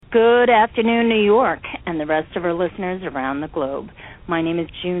Good afternoon, New York, and the rest of our listeners around the globe. My name is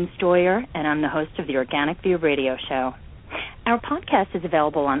June Stoyer, and I'm the host of the Organic View radio show. Our podcast is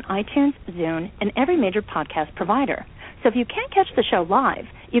available on iTunes, Zune, and every major podcast provider. So if you can't catch the show live,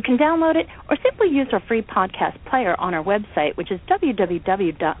 you can download it or simply use our free podcast player on our website, which is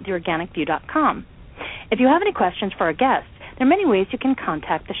www.theorganicview.com. If you have any questions for our guests, there are many ways you can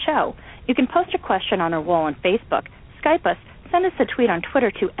contact the show. You can post a question on our wall on Facebook, Skype us, send us a tweet on Twitter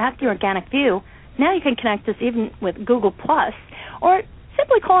to @TheOrganicView. Now you can connect us even with Google+, or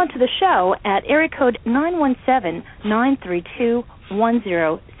simply call into the show at area code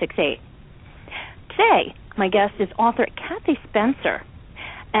 917-932-1068. Today, my guest is author Kathy Spencer,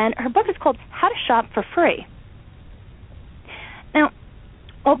 and her book is called How to Shop for Free. Now,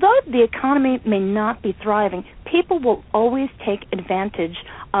 although the economy may not be thriving, people will always take advantage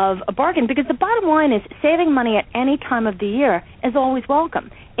of a bargain because the bottom line is saving money at any time of the year is always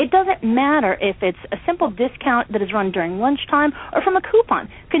welcome. It doesn't matter if it's a simple discount that is run during lunchtime or from a coupon.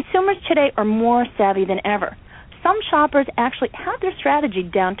 Consumers today are more savvy than ever. Some shoppers actually have their strategy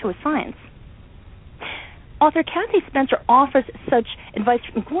down to a science. Author Kathy Spencer offers such advice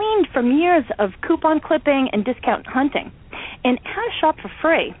gleaned from years of coupon clipping and discount hunting. In How to Shop for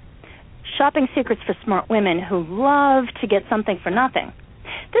Free, Shopping Secrets for Smart Women Who Love to Get Something for Nothing,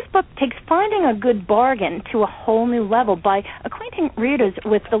 this book takes finding a good bargain to a whole new level by acquainting readers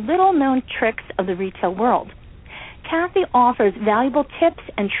with the little-known tricks of the retail world. Kathy offers valuable tips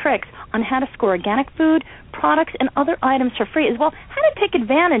and tricks on how to score organic food, products, and other items for free, as well as how to take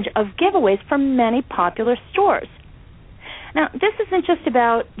advantage of giveaways from many popular stores. Now, this isn't just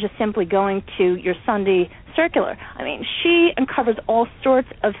about just simply going to your Sunday circular. I mean, she uncovers all sorts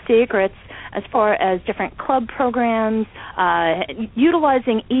of secrets as far as different club programs,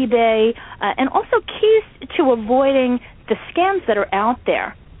 utilizing eBay, and also keys to avoiding the scams that are out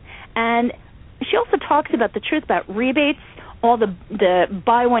there. And she also talks about the truth about rebates, all the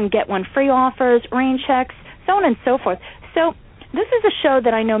buy one, get one free offers, rain checks, so on and so forth. So this is a show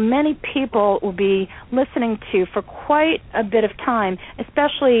that I know many people will be listening to for quite a bit of time,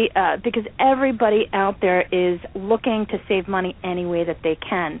 especially because everybody out there is looking to save money any way that they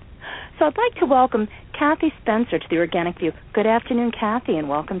can. So I'd like to welcome Kathy Spencer to the Organic View. Good afternoon, Kathy, and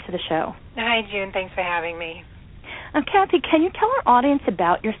welcome to the show. Hi, June. Thanks for having me. Kathy, can you tell our audience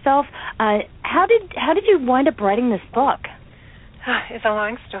about yourself? How did you wind up writing this book? It's a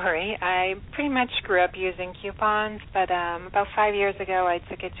long story. I pretty much grew up using coupons, but about 5 years ago I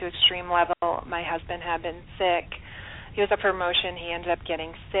took it to extreme level. My husband had been sick. He was up for promotion. He ended up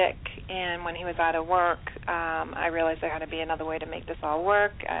getting sick, and when he was out of work, I realized there had to be another way to make this all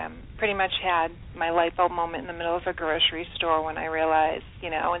work. Pretty much had my light bulb moment in the middle of a grocery store when I realized,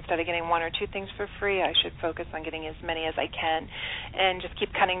 instead of getting one or two things for free, I should focus on getting as many as I can and just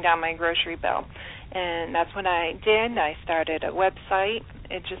keep cutting down my grocery bill. And that's what I did. I started a website.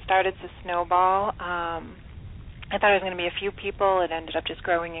 It just started to snowball. I thought it was going to be a few people. It ended up just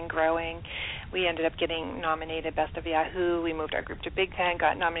growing and growing. We ended up getting nominated Best of Yahoo. We moved our group to Big Tent,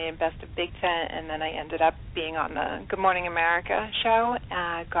 got nominated Best of Big Tent, and then I ended up being on the Good Morning America show.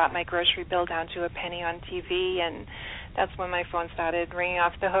 Got my grocery bill down to a penny on TV, and that's when my phone started ringing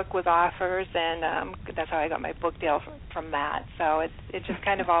off the hook with offers, and that's how I got my book deal from that. So it just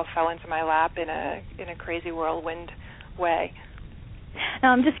kind of all fell into my lap in a crazy whirlwind way.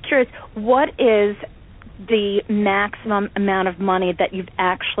 Now I'm just curious, what is the maximum amount of money that you've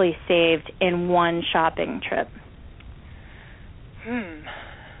actually saved in one shopping trip?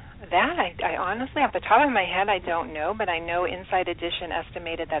 That I honestly, off the top of my head, I don't know, but I know Inside Edition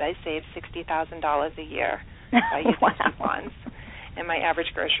estimated that I saved $60,000 a year by using coupons, and my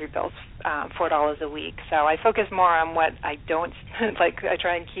average grocery bill's $4 a week. So I focus more on what I don't like. I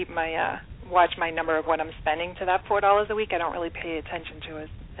try and keep my watch my number of what I'm spending to that $4 a week. I don't really pay attention to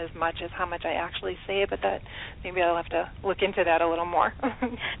as much as how much I actually save, but that maybe I'll have to look into that a little more.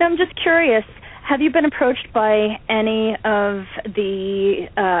 Now, I'm just curious, have you been approached by any of the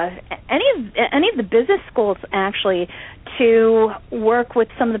business schools actually to work with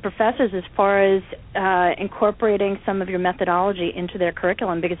some of the professors as far as incorporating some of your methodology into their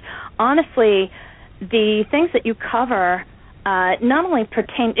curriculum? Because honestly, the things that you cover not only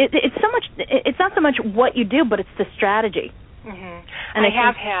pertain, it's not so much what you do, but it's the strategy. Mm-hmm. And I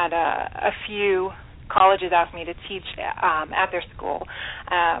have had a few colleges ask me to teach at their school.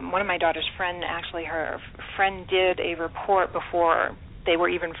 One of my daughter's friend, actually, her friend did a report before they were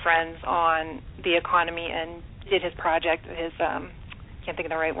even friends on the economy and did his project, can't think of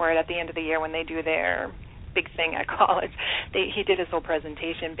the right word, at the end of the year when they do their big thing at college. He did his whole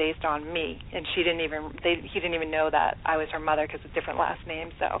presentation based on me, and he didn't even know that I was her mother because of different last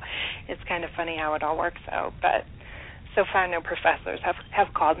names. So it's kind of funny how it all works out. But so far, no professors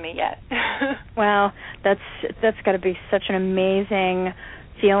have called me yet. Wow, that's got to be such an amazing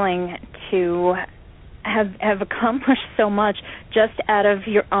feeling to have accomplished so much just out of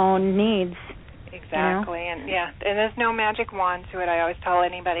your own needs. Exactly, you know? and there's no magic wand to it. I always tell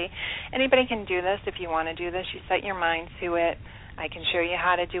anybody can do this. If you want to do this, you set your mind to it. I can show you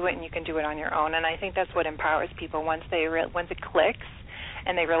how to do it, and you can do it on your own. And I think that's what empowers people once it clicks,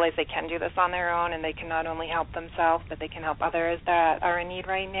 and they realize they can do this on their own, and they can not only help themselves, but they can help others that are in need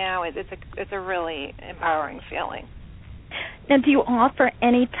right now. It's a really empowering feeling. Now, do you offer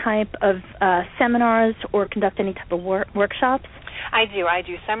any type of seminars or conduct any type of workshops? I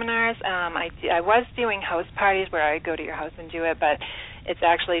do seminars. I was doing house parties where I go to your house and do it, but it's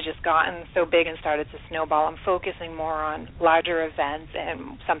actually just gotten so big and started to snowball. I'm focusing more on larger events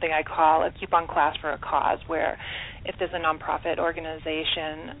and something I call a coupon class for a cause, where if there's a nonprofit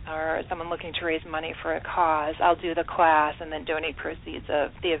organization or someone looking to raise money for a cause, I'll do the class and then donate proceeds of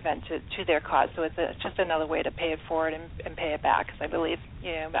the event to their cause. So it's just another way to pay it forward and pay it back, because I believe,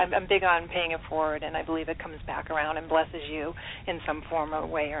 I'm big on paying it forward, and I believe it comes back around and blesses you in some form or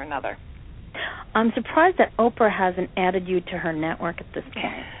way or another. I'm surprised that Oprah hasn't added you to her network at this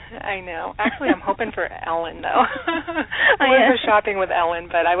point. I know. Actually, I'm hoping for Ellen, though. I went for shopping with Ellen,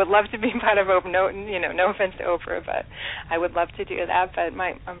 but I would love to be part of Oprah. No offense to Oprah, but I would love to do that. But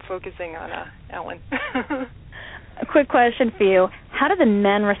I'm focusing on Ellen. A quick question for you: how do the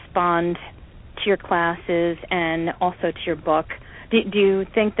men respond to your classes and also to your book? Do you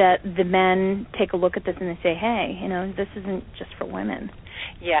think that the men take a look at this and they say, "Hey, this isn't just for women"?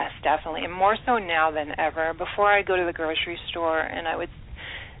 Yes, definitely, and more so now than ever. Before I go to the grocery store, and I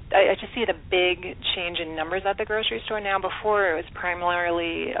just see the big change in numbers at the grocery store now. Before, it was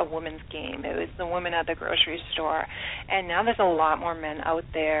primarily a woman's game. It was the woman at the grocery store. And now there's a lot more men out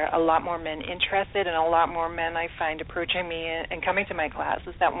there, a lot more men interested, and a lot more men I find approaching me and coming to my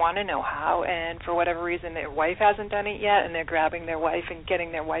classes that want to know how, and for whatever reason their wife hasn't done it yet, and they're grabbing their wife and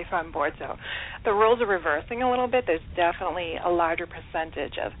getting their wife on board. So the roles are reversing a little bit. There's definitely a larger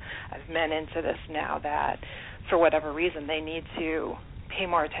percentage of men into this now that, for whatever reason, they need to pay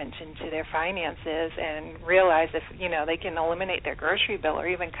more attention to their finances and realize if they can eliminate their grocery bill or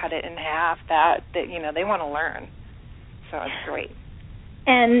even cut it in half, that they want to learn. So it's great.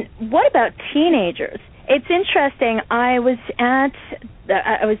 And what about teenagers? It's interesting. I was at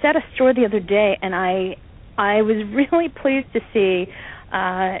a store the other day, and I was really pleased to see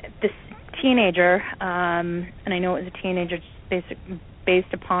this teenager, and I know it was a teenager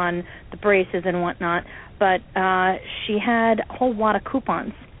based upon the braces and whatnot, but she had a whole wad of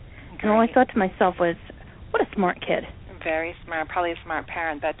coupons. Great. And all I thought to myself was, what a smart kid. Very smart, probably a smart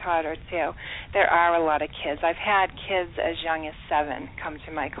parent that taught her too. There are a lot of kids. I've had kids as young as 7 come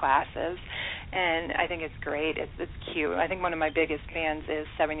to my classes, and I think it's great. It's cute. I think one of my biggest fans is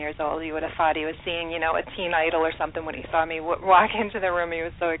 7 years old. You would have thought he was seeing, a teen idol or something when he saw me walk into the room. He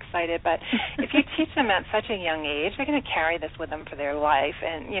was so excited. But if you teach them at such a young age, they're going to carry this with them for their life.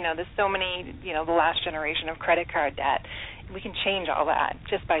 And, there's so many, the last generation of credit card debt. We can change all that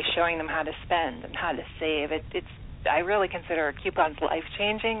just by showing them how to spend and how to save. I really consider coupons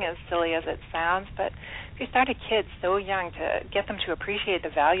life-changing, as silly as it sounds, but if you start a kid so young to get them to appreciate the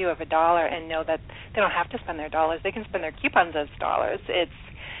value of $1 and know that they don't have to spend their dollars, they can spend their coupons as dollars. It's,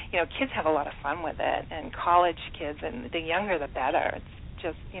 kids have a lot of fun with it, and college kids, and the younger the better. It's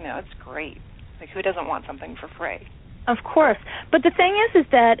just, it's great. Like, who doesn't want something for free? Of course. But the thing is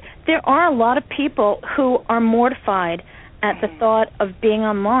that there are a lot of people who are mortified at the thought of being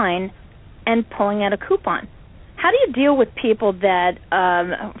online and pulling out a coupon. How do you deal with people that,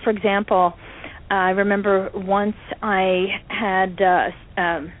 for example, I remember once I had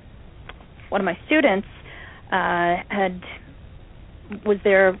one of my students was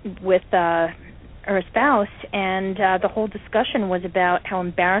there with her spouse, and the whole discussion was about how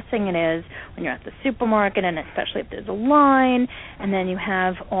embarrassing it is when you're at the supermarket, and especially if there's a line, and then you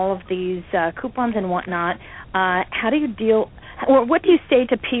have all of these coupons and whatnot. How do you deal, or what do you say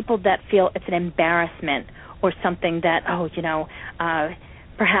to people that feel it's an embarrassment, or something that,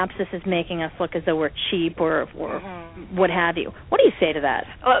 perhaps this is making us look as though we're cheap or what have you? What do you say to that?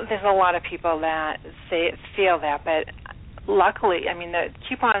 Well, there's a lot of people that feel that, but luckily, I mean, the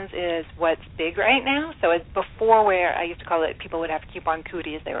coupons is what's big right now. So it's before where I used to call it, people would have coupon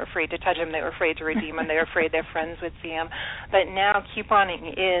cooties. They were afraid to touch them. They were afraid to redeem them. They were afraid their friends would see them. But now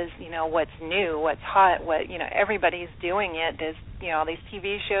couponing is, what's new, what's hot, everybody's doing it. There's, all these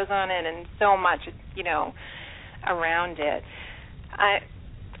TV shows on it and so much, around it.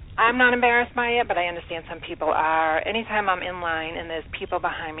 I'm not embarrassed by it, but I understand some people are. Anytime I'm in line and there's people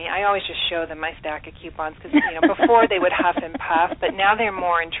behind me, I always just show them my stack of coupons because, before they would huff and puff, but now they're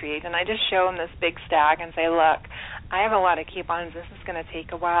more intrigued. And I just show them this big stack and say, look, I have a lot of coupons. This is going to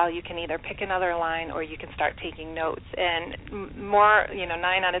take a while. You can either pick another line or you can start taking notes. And more, 9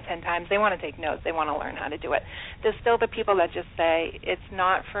 out of 10 times, they want to take notes. They want to learn how to do it. There's still the people that just say, it's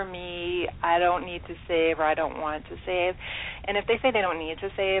not for me. I don't need to save or I don't want to save. And if they say they don't need to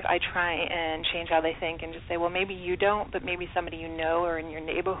save, I try and change how they think and just say, well, maybe you don't, but maybe somebody you know or in your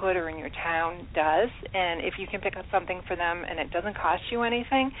neighborhood or in your town does. And if you can pick up something for them and it doesn't cost you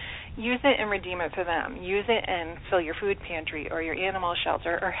anything, use it and redeem it for them. Use it and fill your food pantry or your animal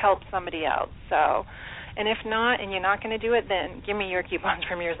shelter or help somebody else. So, and if not, and you're not going to do it, then give me your coupons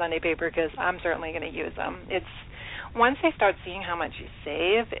from your Sunday paper because I'm certainly going to use them. Once they start seeing how much you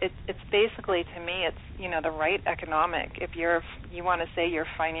save, it's basically, to me, it's, the right economic. If you want to say you're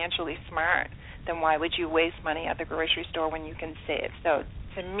financially smart, then why would you waste money at the grocery store when you can save? So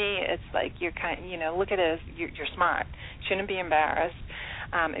to me, it's like you're look at it as you're smart. Shouldn't be embarrassed.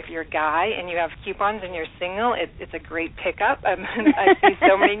 If you're a guy and you have coupons and you're single, it's a great pickup. I see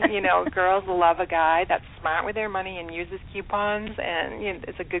so many, girls love a guy that's smart with their money and uses coupons, and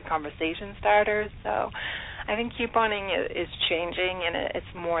it's a good conversation starter. So I think couponing is changing, and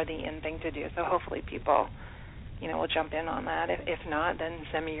it's more the in thing to do. So hopefully people, will jump in on that. If not, then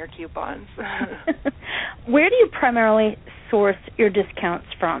send me your coupons. Where do you primarily source your discounts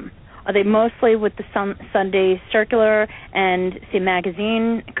from? Are they mostly with the Sunday Circular and, say,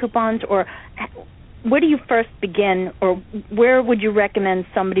 magazine coupons, or where do you first begin, or where would you recommend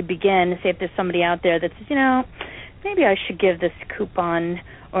somebody begin? Say if there's somebody out there that says, maybe I should give this coupon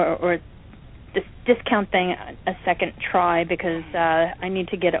or this discount thing a second try because I need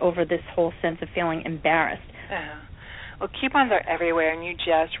to get over this whole sense of feeling embarrassed. Well, coupons are everywhere, and you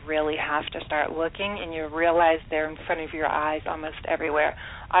just really have to start looking, and you realize they're in front of your eyes almost everywhere.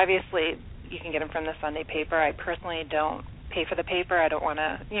 Obviously, you can get them from the Sunday paper. I personally don't pay for the paper. I don't want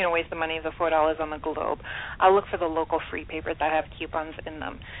to, waste the money of the $4 on the Globe. I'll look for the local free papers that have coupons in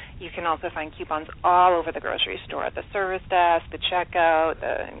them. You can also find coupons all over the grocery store, at the service desk, the checkout,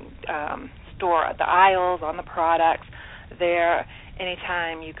 the store, the aisles, on the products. There,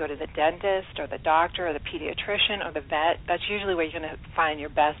 anytime you go to the dentist or the doctor or the pediatrician or the vet, that's usually where you're going to find your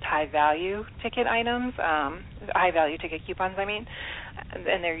best high-value ticket items, high-value ticket coupons,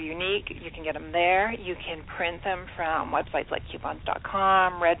 and they're unique. You can get them there. You can print them from websites like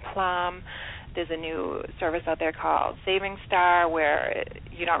coupons.com, Red Plum. There's a new service out there called Saving Star where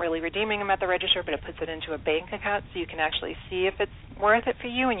you're not really redeeming them at the register, but it puts it into a bank account so you can actually see if it's worth it for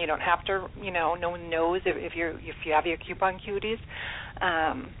you, and you don't have to, no one knows if you have your coupon cuties.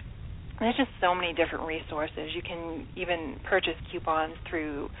 There's just so many different resources. You can even purchase coupons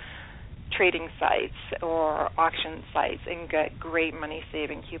through trading sites or auction sites and get great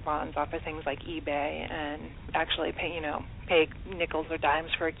money-saving coupons off of things like eBay and actually pay nickels or dimes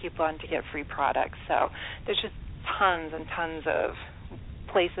for a coupon to get free products. So there's just tons and tons of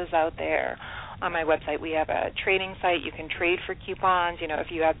places out there. On my website, we have a trading site. You can trade for coupons. If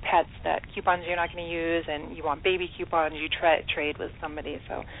you have pets that coupons you're not going to use and you want baby coupons, you trade with somebody.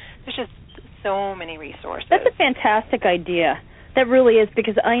 So there's just so many resources. That's a fantastic idea. That really is,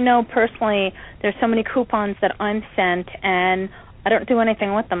 because I know personally there's so many coupons that I'm sent and I don't do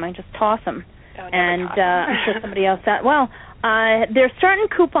anything with them. I just toss them. I'm sure somebody else that. Well, there's certain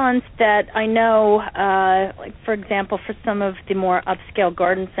coupons that I know, like for example, for some of the more upscale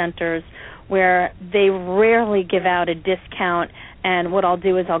garden centers where they rarely give out a discount, and what I'll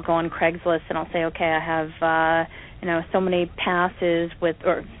do is I'll go on Craigslist and I'll say, okay, I have so many passes with,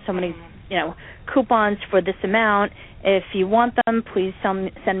 or so many coupons for this amount. If you want them, please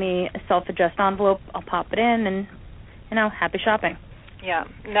send me a self-addressed envelope. I'll pop it in, and happy shopping. Yeah,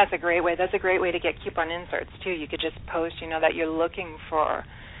 and that's a great way. That's a great way to get coupon inserts too. You could just post, that you're looking for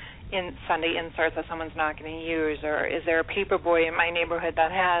Sunday inserts that someone's not going to use, or is there a paper boy in my neighborhood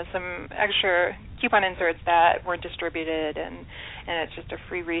that has some extra coupon inserts that weren't distributed, and it's just a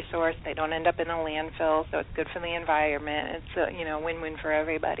free resource. They don't end up in a landfill, so it's good for the environment. It's a win-win for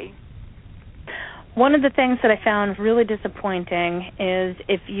everybody. One of the things that I found really disappointing is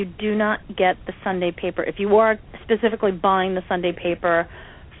if you do not get the Sunday paper, if you are specifically buying the Sunday paper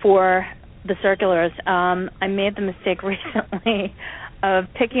for the circulars. I made the mistake recently of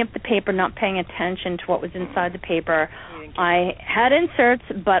picking up the paper, not paying attention to what was inside the paper. I had inserts,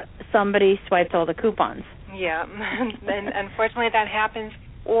 but somebody swiped all the coupons. Yeah, and unfortunately that happens.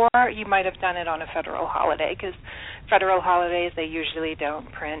 Or you might have done it on a federal holiday, because federal holidays, they usually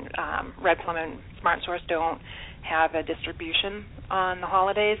don't print. Red Plum and Smart Source don't have a distribution on the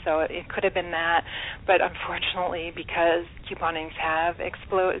holidays, so it could have been that. But unfortunately, because coupons have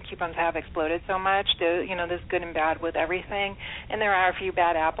exploded so much, there's good and bad with everything, and there are a few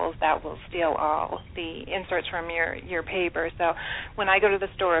bad apples that will steal all the inserts from your paper. So when I go to the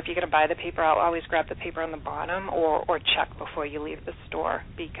store, if you're going to buy the paper, I'll always grab the paper on the bottom or check before you leave the store,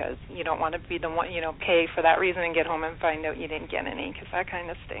 because you don't want to be the one, pay for that reason and get home and find out you didn't get any, because that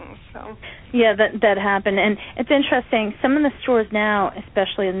kind of stings. So yeah, that happened. And it's interesting, some of the stores now,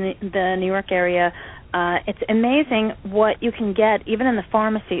 especially in the New York area, it's amazing what you can get, even in the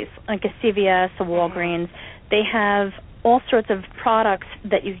pharmacies, like a CVS, a Walgreens. They have all sorts of products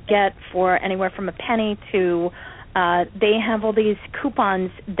that you get for anywhere from a penny to, they have all these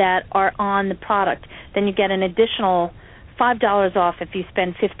coupons that are on the product. Then you get an additional $5 off if you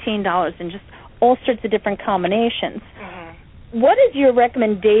spend $15, and just all sorts of different combinations. What is your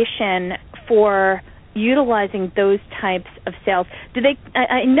recommendation for utilizing those types of sales?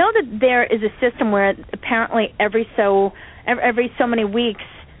 I know that there is a system where apparently every so many weeks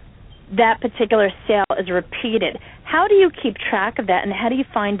that particular sale is repeated. How do you keep track of that, and how do you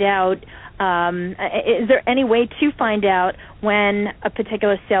find out, is there any way to find out when a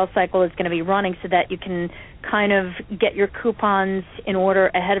particular sales cycle is going to be running, so that you can kind of get your coupons in order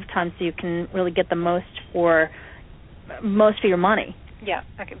ahead of time, so you can really get the most for your money? Yeah,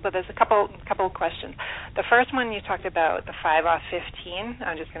 okay, but there's a couple of questions. The first one, you talked about the 5 off 15.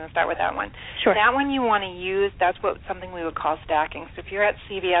 I'm just going to start with that one. Sure. That one you want to use, that's something we would call stacking. So if you're at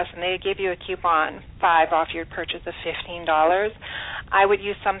CVS and they give you a coupon, 5 off your purchase of $15, I would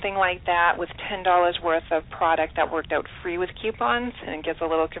use something like that with $10 worth of product that worked out free with coupons, and it gets a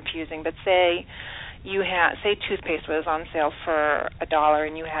little confusing. But say toothpaste was on sale for $1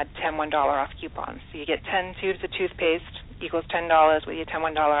 and you had 10 $1 off coupons. So you get 10 tubes of toothpaste equals $10 with your 10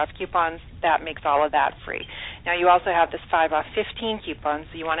 $1 off coupons. That makes all of that free. Now you also have this 5 off 15 coupons,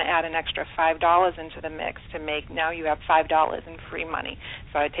 so you want to add an extra $5 into the mix to make, now you have $5 in free money.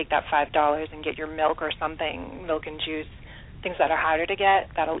 So I'd take that $5 and get your milk or something, milk and juice, things that are harder to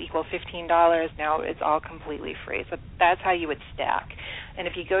get, that'll equal $15. Now it's all completely free. So that's how you would stack. And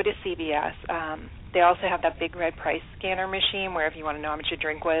if you go to CVS, they also have that big red price scanner machine where if you want to know how much your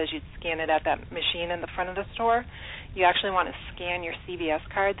drink was, you'd scan it at that machine in the front of the store. You actually want to scan your CVS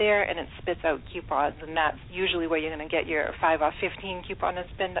card there, and it spits out coupons, and that's usually where you're going to get your 5 off 15 coupon to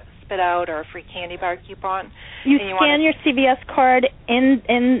spit out, or a free candy bar coupon. You scan your CVS card in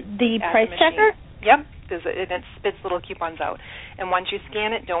the price checker? Yep, and it spits little coupons out. And once you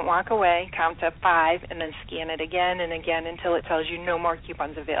scan it, don't walk away, count to 5, and then scan it again and again until it tells you no more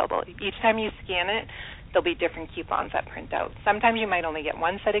coupons available. Each time you scan it, there'll be different coupons that print out. Sometimes you might only get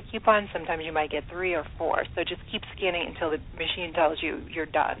one set of coupons, sometimes you might get 3 or 4. So just keep scanning until the machine tells you you're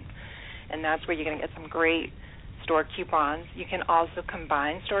done. And that's where you're going to get some great store coupons. You can also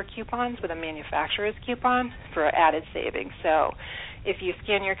combine store coupons with a manufacturer's coupon for added savings. So if you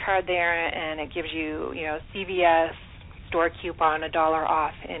scan your card there and it gives you, CVS store coupon, $1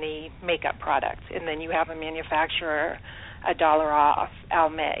 off any makeup product, and then you have a manufacturer, $1 off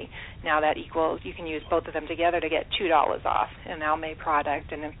Almay. Now that equals, you can use both of them together to get $2 off an Almay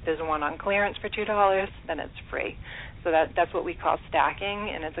product, and if there's one on clearance for $2, then it's free. So that's what we call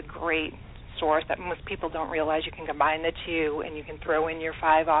stacking, and it's a great source that most people don't realize. You can combine the two, and you can throw in your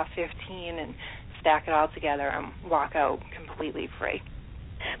 5 off 15 and stack it all together and walk out completely free.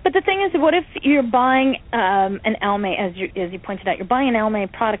 But the thing is, what if you're buying an Almay, as you pointed out, you're buying an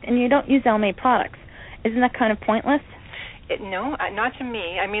Almay product and you don't use Almay products? Isn't that kind of pointless? No, not to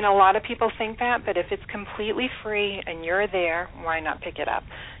me. I mean, a lot of people think that, but if it's completely free and you're there, why not pick it up?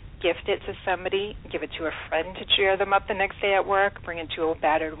 Gift it to somebody, give it to a friend to cheer them up the next day at work, bring it to a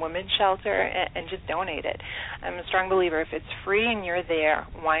battered women's shelter, and just donate it. I'm a strong believer, if it's free and you're there,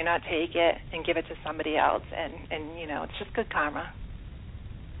 why not take it and give it to somebody else? And it's just good karma.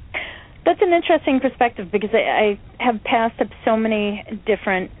 That's an interesting perspective, because I have passed up so many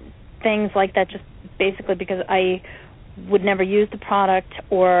different things like that, just basically because I would never use the product,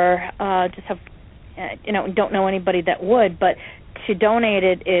 or just have, don't know anybody that would. But to donate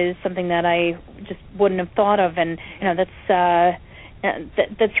it is something that I just wouldn't have thought of, and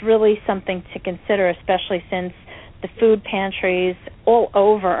that's really something to consider, especially since the food pantries all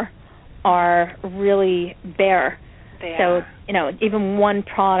over are really bare. So, even one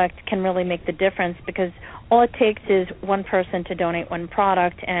product can really make the difference, because all it takes is one person to donate one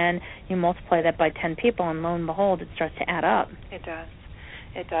product, and you multiply that by 10 people, and lo and behold, it starts to add up. It does.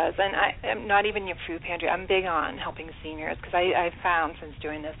 It does. And I'm not even your food pantry. I'm big on helping seniors, because I've found since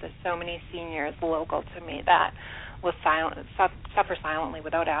doing this there's so many seniors local to me that will suffer silently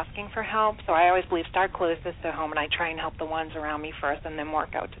without asking for help. So I always believe start closest to home, and I try and help the ones around me first and then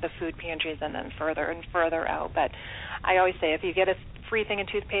work out to the food pantries and then further and further out. But I always say, if you get a free thing of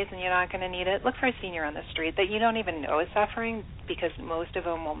toothpaste and you're not going to need it, look for a senior on the street that you don't even know is suffering, because most of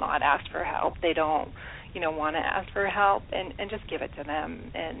them will not ask for help. They don't want to ask for help, and just give it to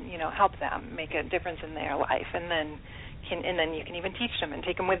them and, help them make a difference in their life. And then you can even teach them and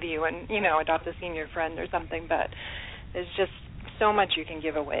take them with you and, adopt a senior friend or something. But there's just so much you can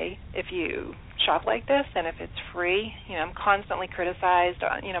give away if you shop like this, and if it's free. I'm constantly criticized,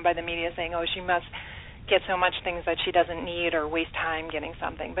 by the media saying, oh, she must get so much things that she doesn't need or waste time getting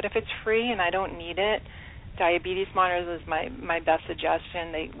something. But if it's free and I don't need it, Diabetes Monitors is my best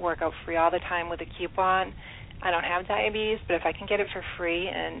suggestion. They work out free all the time with a coupon. I don't have diabetes, but if I can get it for free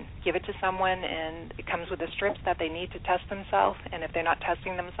and give it to someone, and it comes with the strips that they need to test themselves, and if they're not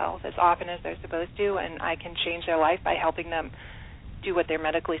testing themselves as often as they're supposed to, and I can change their life by helping them do what they're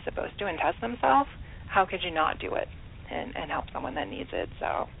medically supposed to and test themselves, how could you not do it and help someone that needs it?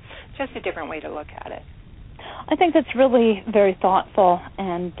 So it's just a different way to look at it. I think that's really very thoughtful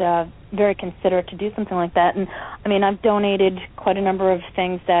and very considerate to do something like that. And, I've donated quite a number of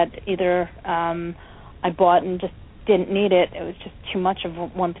things that either I bought and just didn't need it. It was just too much of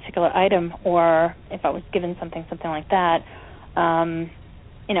one particular item, or if I was given something like that.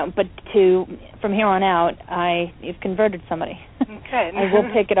 But from here on out, you've converted somebody. Okay. I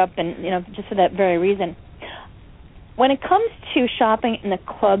will pick it up, and, just for that very reason. When it comes to shopping in the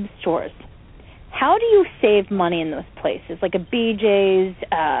club stores, how do you save money in those places, like a BJ's,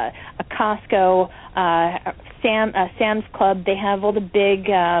 a Costco, Sam's Club? They have all the big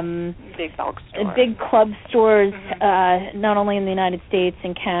bulk stores, big club stores, not only in the United States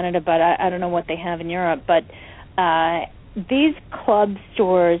and Canada, but I don't know what they have in Europe. But these club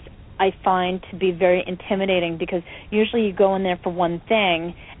stores I find to be very intimidating, because usually you go in there for one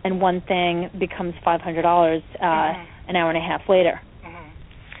thing, and one thing becomes $500 an hour and a half later.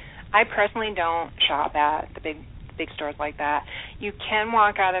 I personally don't shop at the big stores like that. You can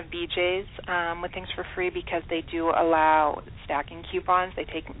walk out of BJ's with things for free, because they do allow stacking coupons. They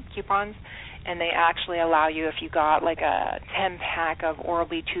take coupons, and they actually allow you, if you got like a 10-pack of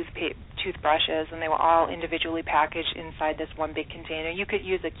Oral-B toothbrushes, and they were all individually packaged inside this one big container, you could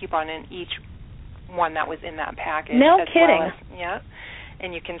use a coupon in each one that was in that package. No kidding.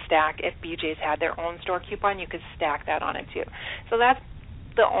 And you can stack. If BJ's had their own store coupon, you could stack that on it too. So that's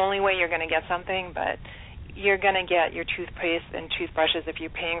the only way you're going to get something, but you're going to get your toothpaste and toothbrushes, if you're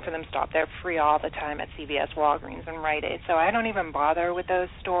paying for them, stop there free all the time at CVS, Walgreens, and Rite Aid. So I don't even bother with those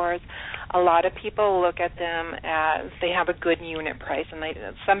stores. A lot of people look at them as they have a good unit price, and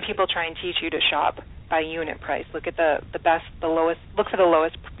some people try and teach you to shop by unit price. Look at the lowest. Look for the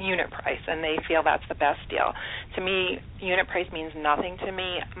lowest unit price, and they feel that's the best deal. To me, unit price means nothing to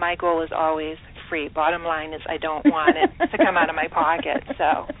me. My goal is always free. Bottom line is, I don't want it to come out of my pocket.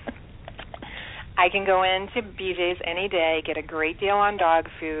 So I can go into BJ's any day, get a great deal on dog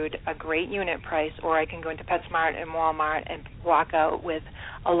food, a great unit price, or I can go into PetSmart and Walmart and walk out with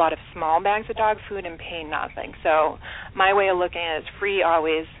a lot of small bags of dog food and pay nothing. So my way of looking at it is free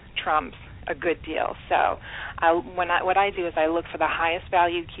always trumps a good deal. So what I do is I look for the highest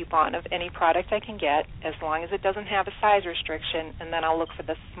value coupon of any product I can get, as long as it doesn't have a size restriction, and then I'll look for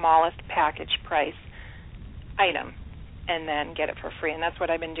the smallest package price item and then get it for free. And that's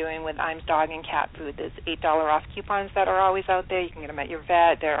what I've been doing with Iams Dog and Cat Food. There's $8 off coupons that are always out there. You can get them at your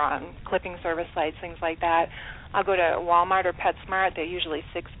vet. They're on clipping service sites, things like that. I'll go to Walmart or PetSmart. They're usually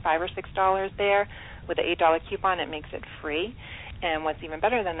 $5 or $6 there. With the $8 coupon, it makes it free. And what's even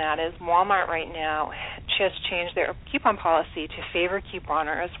better than that is Walmart right now just changed their coupon policy to favor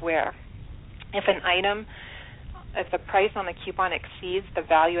couponers, where if the price on the coupon exceeds the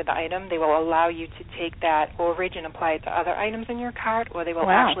value of the item, they will allow you to take that overage and apply it to other items in your cart, or they will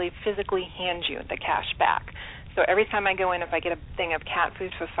actually physically hand you the cash back. So every time I go in, if I get a thing of cat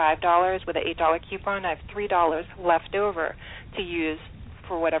food for $5 with an $8 coupon, I have $3 left over to use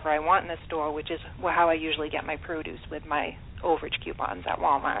for whatever I want in the store, which is how I usually get my produce, with my overage coupons at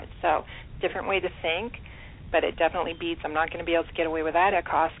Walmart. So different way to think, but it definitely beats. I'm not going to be able to get away with that at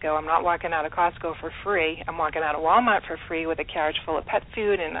Costco. I'm not walking out of Costco for free. I'm walking out of Walmart for free with a carriage full of pet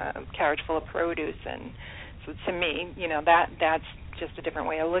food and a carriage full of produce. And so to me, that's just a different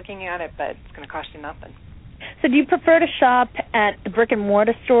way of looking at it, but it's going to cost you nothing. So do you prefer to shop at the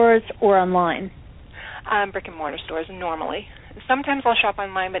brick-and-mortar stores or online? Brick-and-mortar stores, normally. Sometimes I'll shop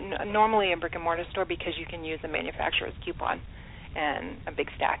online, but normally a brick-and-mortar store because you can use the manufacturer's coupon and a big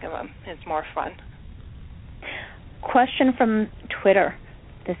stack of them. It's more fun. Question from Twitter.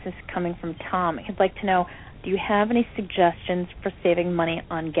 This is coming from Tom. He'd like to know, do you have any suggestions for saving money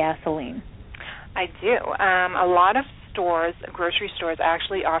on gasoline? I do. A lot of stores, grocery stores,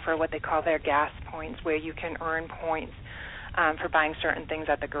 actually offer what they call their gas points, where you can earn points for buying certain things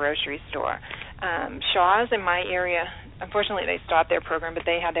at the grocery store. Shaw's in my area, unfortunately they stopped their program, but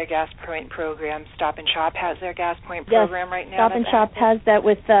they had their gas point program. Stop and Shop has their gas point program right now. Stop and Shop has that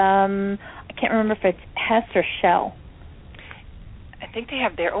with, I can't remember if it's Hess or Shell. I think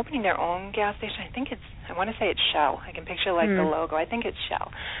they're opening their own gas station. I want to say it's Shell. I can picture like the logo. I think it's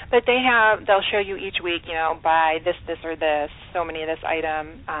Shell. But they'll show you each week, buy this, or this, so many of this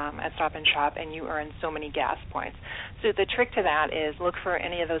item at Stop and Shop, and you earn so many gas points. So the trick to that is look for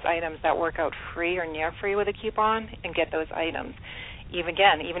any of those items that work out free or near free with a coupon and get those items. Even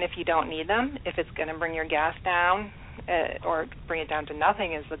if you don't need them, if it's going to bring your gas down, or bring it down to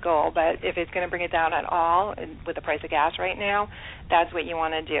nothing is the goal, but if it's going to bring it down at all with the price of gas right now, that's what you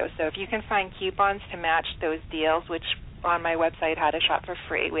want to do. So if you can find coupons to match those deals, which on my website, How to Shop for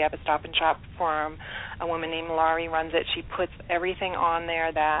Free, we have a Stop and Shop forum. A woman named Laurie runs it. She puts everything on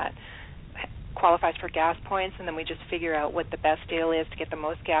there that qualifies for gas points, and then we just figure out what the best deal is to get the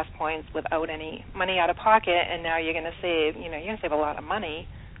most gas points without any money out of pocket, and now you're going to save, you're going to save a lot of money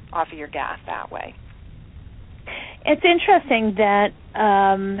off of your gas that way. It's interesting that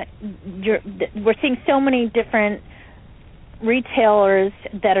we're seeing so many different retailers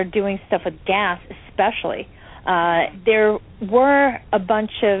that are doing stuff with gas, especially. There were a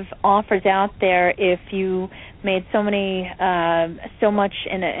bunch of offers out there if you made so much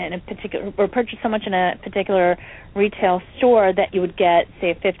in a particular, or purchased so much in a particular retail store that you would get,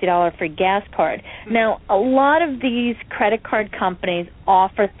 say, a $50 free gas card. Now, a lot of these credit card companies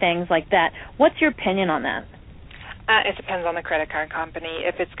offer things like that. What's your opinion on that? It depends on the credit card company.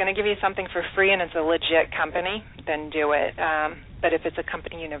 If it's going to give you something for free and it's a legit company, then do it. But if it's a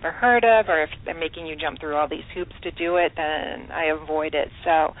company you never heard of, or if they're making you jump through all these hoops to do it, then I avoid it.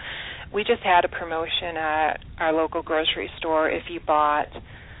 So we just had a promotion at our local grocery store. If you bought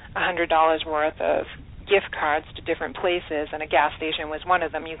 $100 worth of gift cards to different places, and a gas station was one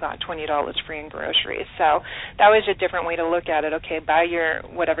of them, you got $20 free in groceries. So that was a different way to look at it. Okay, buy your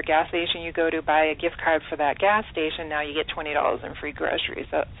whatever gas station you go to, buy a gift card for that gas station, now you get $20 in free groceries.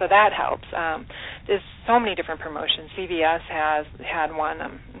 So that helps. There's so many different promotions. CVS has had one,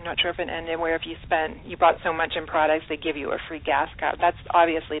 I'm not sure if it ended, where if you bought so much in products, they give you a free gas card. That's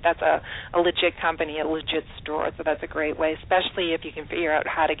a legit company, a legit store, so that's a great way, especially if you can figure out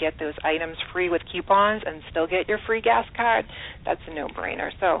how to get those items free with coupons and still get your free gas card. That's a no-brainer.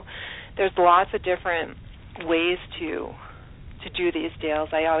 So there's lots of different ways to do these deals.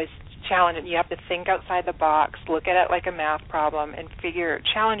 I always challenge it. You have to think outside the box, look at it like a math problem, and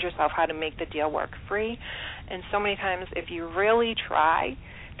challenge yourself how to make the deal work free. And so many times, if you really try,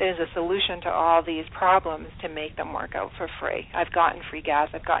 there's a solution to all these problems to make them work out for free. I've gotten free gas.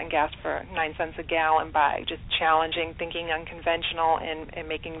 I've gotten gas for 9 cents a gallon by just challenging, thinking unconventional, and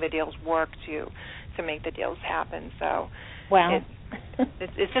making the deals work to make the deals happen. So wow.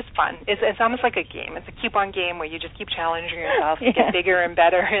 It's just fun. It's almost like a game. It's a coupon game where you just keep challenging yourself to get bigger and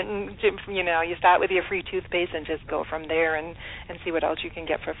better, and you start with your free toothpaste and just go from there and see what else you can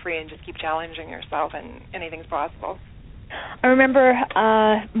get for free, and just keep challenging yourself, and anything's possible. I remember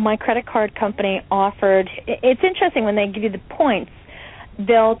my credit card company offered, it's interesting when they give you the points,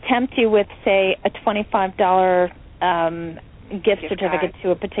 they'll tempt you with, say, a $25 gift certificate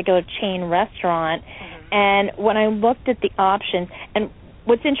to a particular chain restaurant. And when I looked at the options, and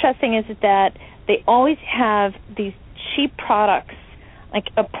what's interesting is that they always have these cheap products, like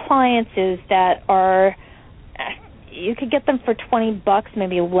appliances that are, you could get them for $20,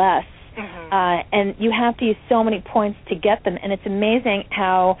 maybe less. And you have to use so many points to get them, and it's amazing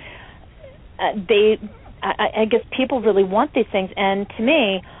how I guess people really want these things, and to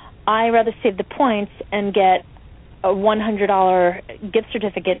me, I rather save the points and get a $100 gift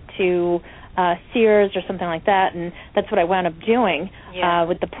certificate to Sears or something like that, and that's what I wound up doing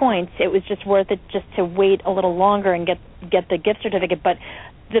with the points. It was just worth it just to wait a little longer and get the gift certificate. But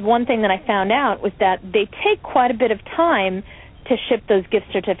the one thing that I found out was that they take quite a bit of time to ship those gift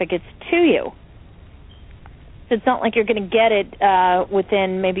certificates to you. So it's not like you're going to get it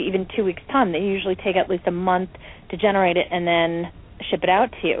within maybe even 2 weeks' time. They usually take at least a month to generate it and then ship it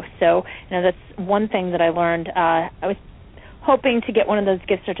out to you. So that's one thing that I learned. I was hoping to get one of those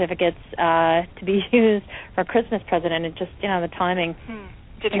gift certificates to be used for a Christmas present, and it just, the timing.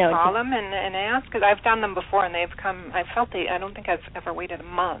 Did you call them and ask? Because I've done them before, and they've come. I don't think I've ever waited a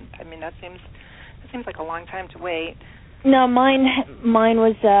month. I mean, that seems like a long time to wait. No, mine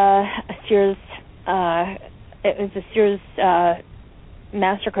was a Sears. It was a Sears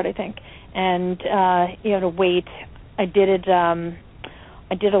MasterCard, I think, and to wait. I did it.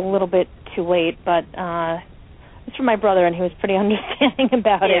 I did a little bit too late, but it's for my brother, and he was pretty understanding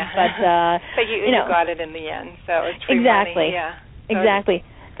about it. But you got it in the end, so it's free exactly. money. Yeah, exactly.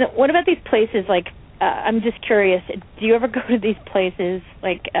 So what about these places? Like, I'm just curious. Do you ever go to these places?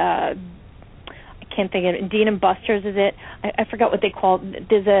 Like, I can't think of it. Dean and Buster's, is it? I forgot what they call it.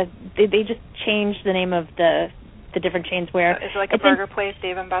 They just changed the name of the different chains where is it like a burger place,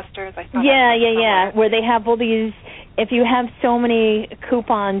 Dave and Buster's? I saw yeah. Where they have all these. If you have so many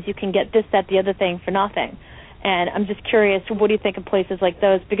coupons, you can get this, that, the other thing for nothing. And I'm just curious, what do you think of places like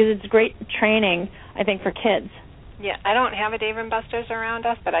those? Because it's great training, I think, for kids. Yeah, I don't have a Dave & Buster's around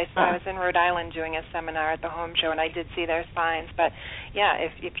us, but I was in Rhode Island doing a seminar at the home show, and I did see their signs. But, yeah,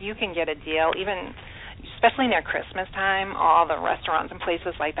 if you can get a deal, even especially near Christmas time, all the restaurants and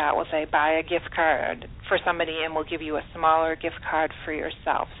places like that will say, buy a gift card for somebody, and we'll give you a smaller gift card for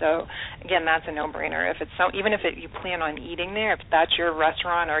yourself. So, again, that's a no-brainer. Even if you plan on eating there, if that's your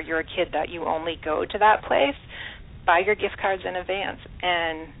restaurant or you're a kid that you only go to that place, buy your gift cards in advance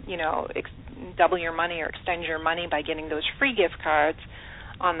and, double your money or extend your money by getting those free gift cards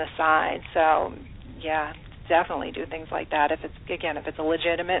on the side. So, yeah, definitely do things like that. If it's a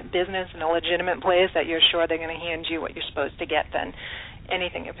legitimate business and a legitimate place that you're sure they're going to hand you what you're supposed to get, then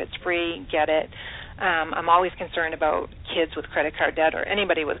anything, if it's free, get it. I'm always concerned about kids with credit card debt or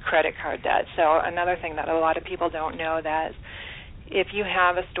anybody with credit card debt. So another thing that a lot of people don't know that if you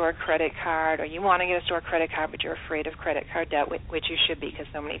have a store credit card or you want to get a store credit card but you're afraid of credit card debt, which you should be because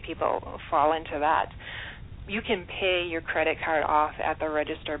so many people fall into that, you can pay your credit card off at the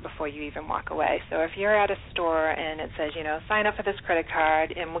register before you even walk away. So if you're at a store and it says, sign up for this credit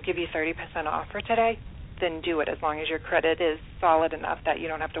card and we'll give you 30% off for today, then do it as long as your credit is solid enough that you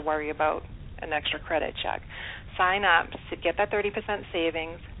don't have to worry about an extra credit check. Sign up, get that 30%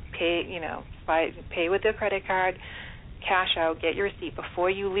 savings, pay with the credit card, cash out, get your receipt.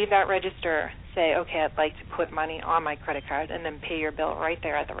 Before you leave that register, say, okay, I'd like to put money on my credit card, and then pay your bill right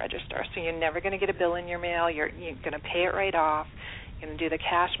there at the register. So you're never going to get a bill in your mail. You're going to pay it right off. You're going to do the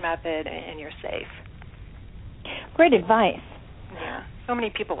cash method, and you're safe. Great advice. Yeah. So many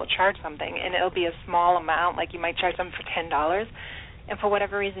people will charge something, and it'll be a small amount, like you might charge something for $10, and for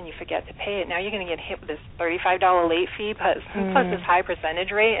whatever reason you forget to pay it. Now you're going to get hit with this $35 late fee plus this high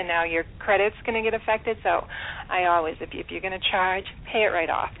percentage rate, and now your credit's going to get affected. So I always, if you're going to charge, pay it right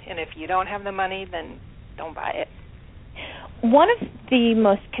off. And if you don't have the money, then don't buy it. One of the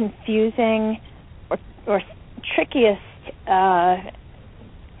most confusing or trickiest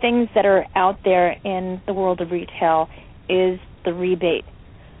things that are out there in the world of retail is the rebate.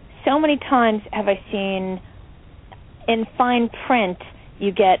 So many times have I seen in fine print,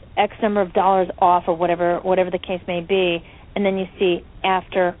 you get X number of dollars off or whatever the case may be, and then you see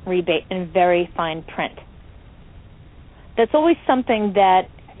after rebate in very fine print. That's always something that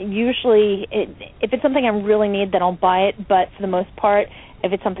usually, if it's something I really need, then I'll buy it, but for the most part,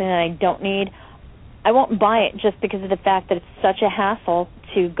 if it's something that I don't need, I won't buy it just because of the fact that it's such a hassle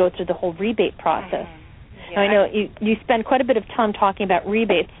to go through the whole rebate process. Yeah. Now, I know you spend quite a bit of time talking about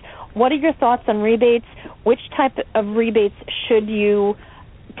rebates. What are your thoughts on rebates? Which type of rebates should you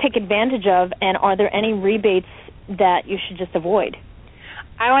take advantage of, and are there any rebates that you should just avoid?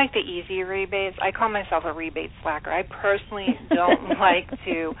 I like the easy rebates. I call myself a rebate slacker. I personally don't like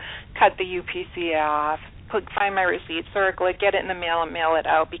to cut the UPC off, find my receipt, circle it, get it in the mail, and mail it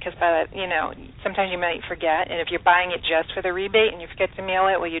out, because sometimes you might forget, and if you're buying it just for the rebate and you forget to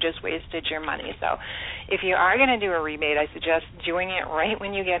mail it, well, you just wasted your money. So if you are going to do a rebate, I suggest doing it right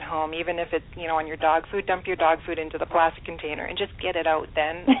when you get home, even if it's, on your dog food, dump your dog food into the plastic container and just get it out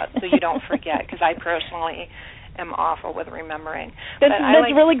then so you don't forget, because I personally am awful with remembering. That's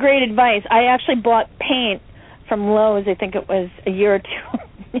really great advice. I actually bought paint from Lowe's, I think it was a year or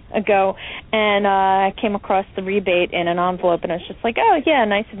two ago, and I came across the rebate in an envelope, and I was just like, oh, yeah,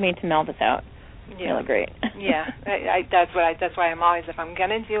 nice of me to mail this out. Yeah. Really great. Yeah, that's why I'm always, if I'm going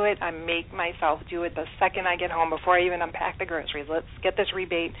to do it, I make myself do it the second I get home before I even unpack the groceries. Let's get this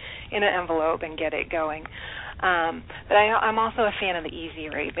rebate in an envelope and get it going. But I'm also a fan of the easy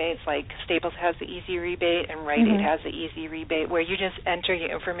rebates, like Staples has the easy rebate and Rite Aid has the easy rebate, where you just enter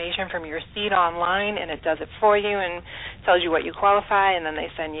your information from your receipt online and it does it for you and tells you what you qualify, and then they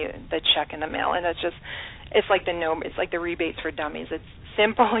send you the check in the mail. And It's like the rebates for dummies. It's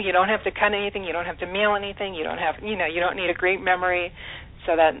simple. You don't have to cut anything. You don't have to mail anything. You don't need a great memory.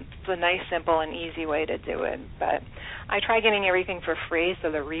 So that's a nice, simple, and easy way to do it. But I try getting everything for free,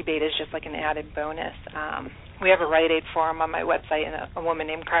 so the rebate is just like an added bonus. We have a Rite Aid forum on my website, and a woman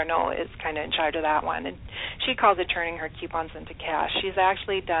named Carnol is kind of in charge of that one. And she calls it turning her coupons into cash. She's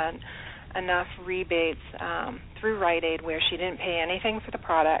actually done enough rebates through Rite Aid where she didn't pay anything for the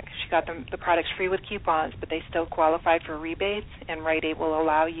product. She got the products free with coupons, but they still qualified for rebates, and Rite Aid will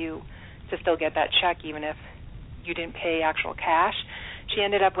allow you to still get that check even if you didn't pay actual cash. She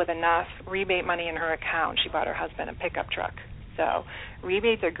ended up with enough rebate money in her account. She bought her husband a pickup truck. So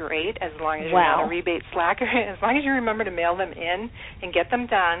rebates are great as long as you're not a rebate slacker. As long as you remember to mail them in and get them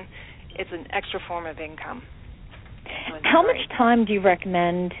done, it's an extra form of income. How much time do you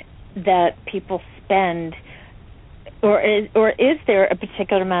recommend that people spend, or is there a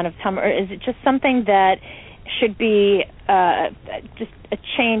particular amount of time, or is it just something that should be just a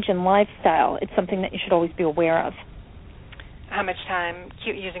change in lifestyle? It's something that you should always be aware of. How much time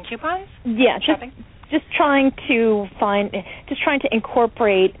using coupons? Yeah, just trying to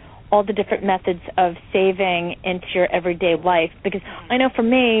incorporate all the different methods of saving into your everyday life. Because I know for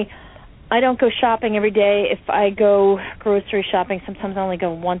me, I don't go shopping every day. If I go grocery shopping, sometimes I only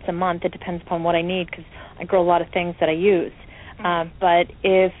go once a month. It depends upon what I need because I grow a lot of things that I use. But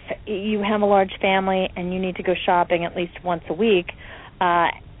if you have a large family and you need to go shopping at least once a week,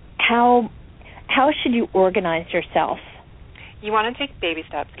 how should you organize yourself? You want to take baby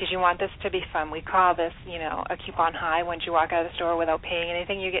steps because you want this to be fun. We call this, a coupon high. Once you walk out of the store without paying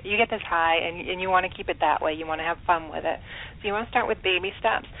anything, you get this high, and you want to keep it that way. You want to have fun with it. So you want to start with baby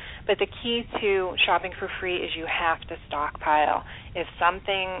steps. But the key to shopping for free is you have to stockpile. If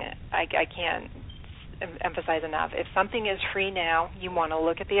something, I can't emphasize enough, if something is free now, you want to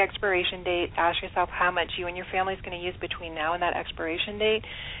look at the expiration date, ask yourself how much you and your family is going to use between now and that expiration date,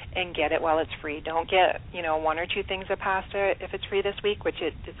 and get it while it's free. Don't get, one or two things of pasta if it's free this week, which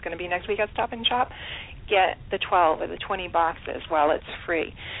it's going to be next week at Stop and Shop. Get the 12 or the 20 boxes while it's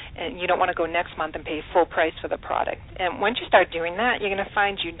free. And you don't want to go next month and pay full price for the product. And once you start doing that, you're going to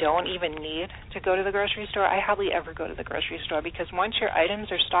find you don't even need to go to the grocery store. I hardly ever go to the grocery store because once your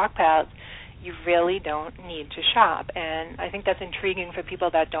items are stockpiled, you really don't need to shop. And I think that's intriguing for people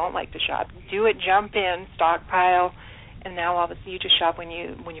that don't like to shop. Do it, jump in, stockpile, and now obviously you just shop when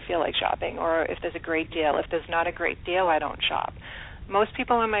you feel like shopping, or if there's a great deal. If there's not a great deal, I don't shop. Most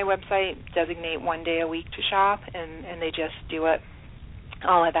people on my website designate one day a week to shop, and they just do it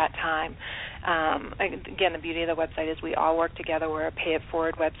all at that time. Again, the beauty of the website is we all work together. We're a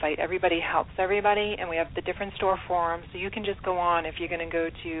pay-it-forward website. Everybody helps everybody, and we have the different store forums, so you can just go on. If you're going to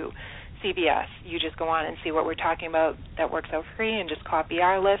go to CVS, you just go on and see what we're talking about that works out free and just copy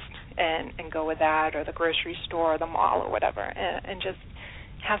our list and go with that, or the grocery store or the mall or whatever, and just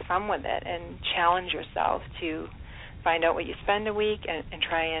have fun with it and challenge yourself to find out what you spend a week and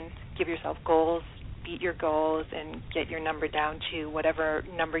try and give yourself goals, beat your goals, and get your number down to whatever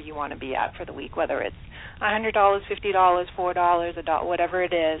number you want to be at for the week, whether it's $100, $50, $4, $1, whatever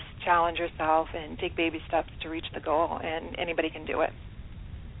it is. Challenge yourself and take baby steps to reach the goal, and anybody can do it.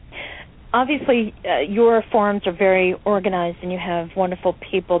 Obviously, your forums are very organized, and you have wonderful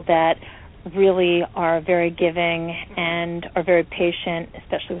people that really are very giving and are very patient,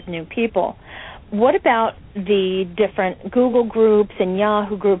 especially with new people. What about the different Google groups and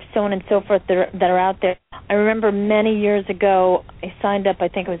Yahoo groups, so on and so forth, that are out there? I remember many years ago I signed up, I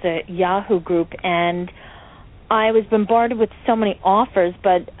think it was a Yahoo group, and I was bombarded with so many offers,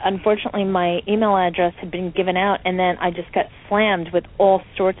 but unfortunately my email address had been given out, and then I just got slammed with all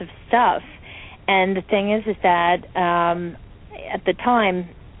sorts of stuff. And the thing is that at the time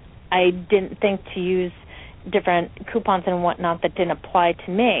I didn't think to use different coupons and whatnot that didn't apply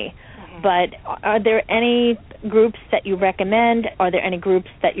to me. But are there any groups that you recommend? Are there any groups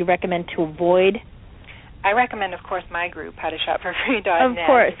that you recommend to avoid? I recommend, of course, my group, howtoshopforfree.net. Of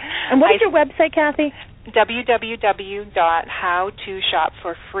course. And what is your website, Kathy?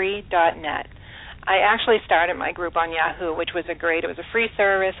 www.howtoshopforfree.net. I actually started my group on Yahoo, which was it was a free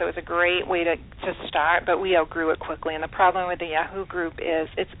service. It was a great way to start, but we outgrew it quickly. And the problem with the Yahoo group is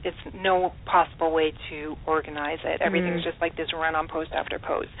it's no possible way to organize it. Everything's just like this run on post after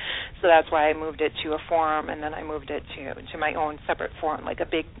post. So that's why I moved it to a forum, and then I moved it to my own separate forum, like a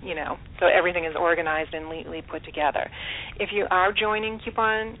big, so everything is organized and neatly put together. If you are joining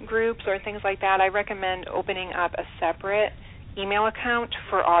coupon groups or things like that, I recommend opening up a separate email account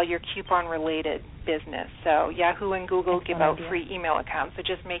for all your coupon-related business. So Yahoo and Google give out free email accounts. So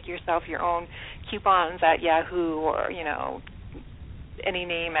just make yourself your own coupons at Yahoo or, any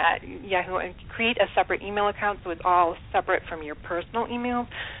name at Yahoo and create a separate email account so it's all separate from your personal email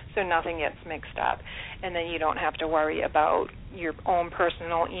so nothing gets mixed up. And then you don't have to worry about your own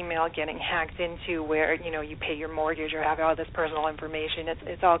personal email getting hacked into where, you pay your mortgage or have all this personal information.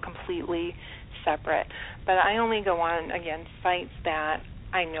 It's all completely separate. But I only go on, again, sites that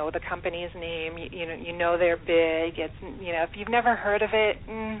I know the company's name. You know they're big. It's if you've never heard of it,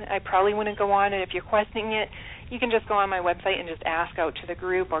 I probably wouldn't go on it. If you're questioning it, you can just go on my website and just ask out to the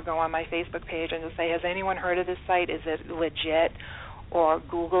group, or go on my Facebook page and just say, has anyone heard of this site? Is it legit? Or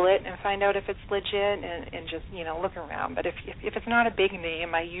Google it and find out if it's legit, and just look around. But if it's not a big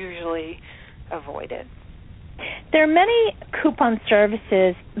name, I usually avoid it. There are many coupon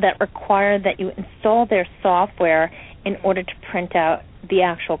services that require that you install their software in order to print out the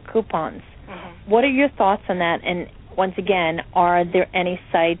actual coupons. Mm-hmm. What are your thoughts on that? And once again, are there any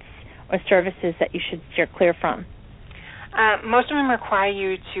sites or services that you should steer clear from? Most of them require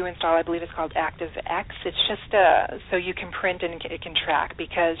you to install, I believe it's called ActiveX. It's just so you can print and it can track,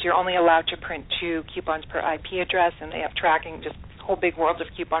 because you're only allowed to print 2 coupons per IP address, and they have tracking, just whole big world of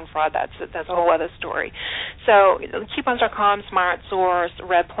coupon fraud. That's a whole other story. So coupons.com, SmartSource,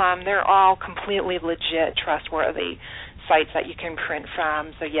 RedPlum, they're all completely legit, trustworthy sites that you can print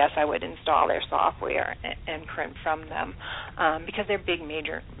from. So yes, I would install their software and print from them, because they're big,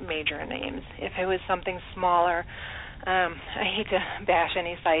 major names. If it was something smaller, I hate to bash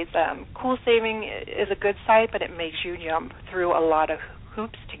any sites. Cool Saving is a good site, but it makes you jump through a lot of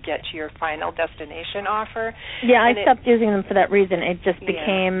hoops to get to your final destination offer. Yeah, I stopped using them for that reason. It just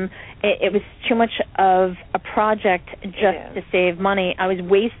became, it was too much of a project just to save money. I was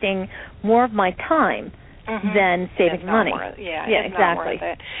wasting more of my time than saving money. It's exactly. Not worth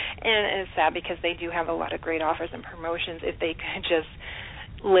it. And it's sad because they do have a lot of great offers and promotions. If they could just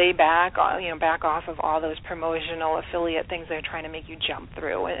lay back off of all those promotional affiliate things they're trying to make you jump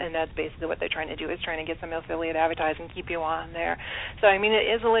through, and that's basically what they're trying to do, is trying to get some affiliate advertising, keep you on there. So I mean, it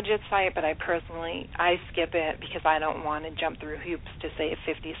is a legit site, but I skip it because I don't want to jump through hoops to save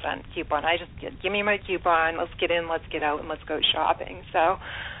 50-cent coupon. I just give me my coupon, let's get in, let's get out, and let's go shopping. So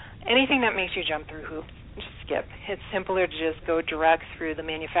anything that makes you jump through hoops, just skip. It's simpler to just go direct through the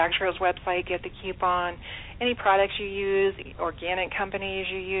manufacturer's website, get the coupon. Any products you use, organic companies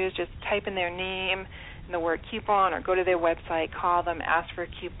you use, just type in their name and the word coupon, or go to their website, call them, ask for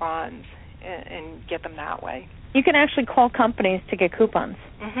coupons, and get them that way. You can actually call companies to get coupons.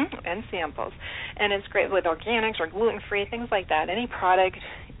 And samples. And it's great with organics or gluten-free, things like that. Any product,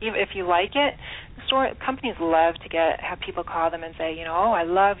 even if you like it, companies love to have people call them and say, I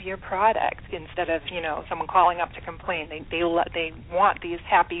love your product, instead of, someone calling up to complain. They want these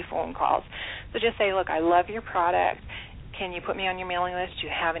happy phone calls. So just say, look, I love your product. Can you put me on your mailing list? Do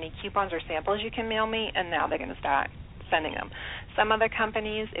you have any coupons or samples you can mail me? And now they're going to start sending them. Some other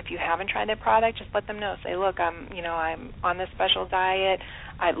companies, if you haven't tried their product, just let them know. Say, look, I'm on this special diet.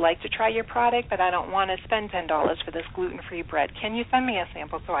 I'd like to try your product, but I don't want to spend $10 for this gluten-free bread. Can you send me a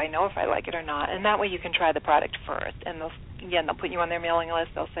sample so I know if I like it or not? And that way you can try the product first. And they'll put you on their mailing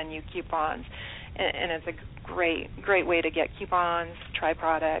list. They'll send you coupons. And it's a great way to get coupons, try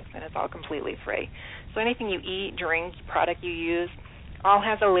products, and it's all completely free. So anything you eat, drink, product you use, all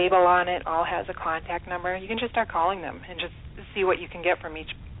has a label on it, all has a contact number. You can just start calling them and just see what you can get from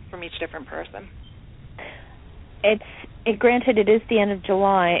each different person. Granted, it is the end of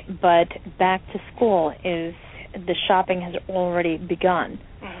July, but back to school the shopping has already begun.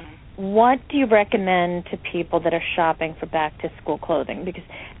 What do you recommend to people that are shopping for back to school clothing? Because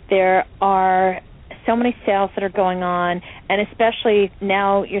there are so many sales that are going on, and especially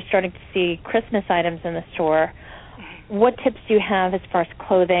now you're starting to see Christmas items in the store. What tips do you have as far as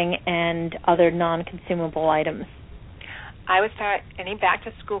clothing and other non-consumable items? I would start any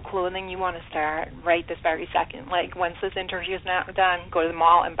back-to-school clothing you want to start right this very second. Like, once this interview is now done, go to the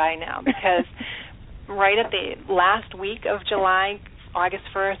mall and buy now. Because right at the last week of July, August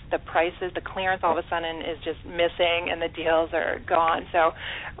 1st, the clearance all of a sudden is just missing and the deals are gone. So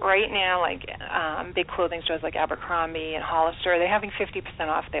right now, like big clothing stores like Abercrombie and Hollister, they're having 50%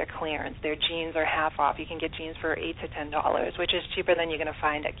 off their clearance. Their jeans are half off. You can get jeans for $8 to $10, which is cheaper than you're going to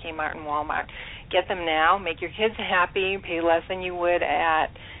find at Kmart and Walmart. Get them now. Make your kids happy. Pay less than you would at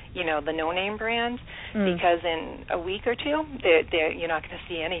the no-name brands, because in a week or two, you're not going to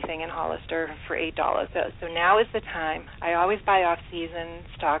see anything in Hollister for $8. So now is the time. I always buy off-season,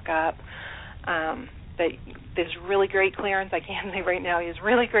 stock up. But there's really great clearance. I can say right now, there's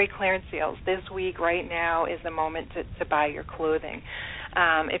really great clearance sales. This week, right now, is the moment to buy your clothing.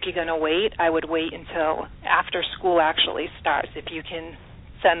 If you're going to wait, I would wait until after school actually starts, if you can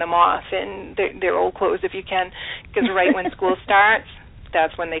send them off in their old clothes if you can, because right when school starts,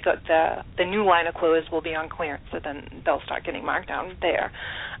 that's when they got the new line of clothes will be on clearance, so then they'll start getting marked down there.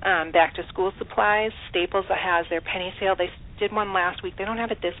 Back to school supplies, Staples has their penny sale. They did one last week. They don't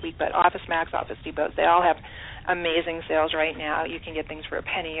have it this week, but Office Max, Office Depot, they all have amazing sales right now. You can get things for a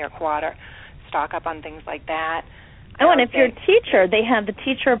penny or a quarter. Stock up on things like that. Oh, and if you're a teacher, they have the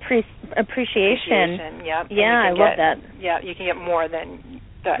teacher appreciation. Yep. Yeah, I love that. Yeah, you can get more than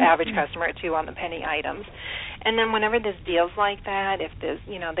the average customer, too, on the penny items. And then whenever there's deals like that, if there's,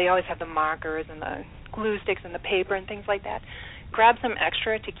 they always have the markers and the glue sticks and the paper and things like that. Grab some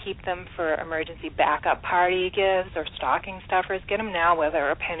extra to keep them for emergency backup party gifts or stocking stuffers. Get them now, whether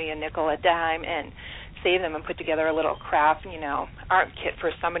a penny, a nickel, a dime, and save them and put together a little craft, art kit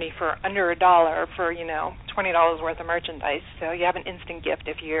for somebody for under $1 for, $20 worth of merchandise. So you have an instant gift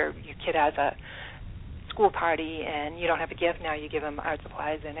if your kid has a school party and you don't have a gift. Now you give them art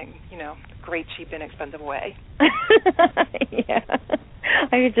supplies in a, great, cheap, inexpensive way. Yeah.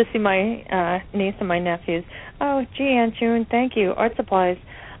 I could just see my niece and my nephews. Oh, gee, Aunt June, thank you. Art supplies.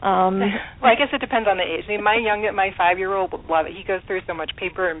 Well, I guess it depends on the age. I mean, my 5-year-old would love it. He goes through so much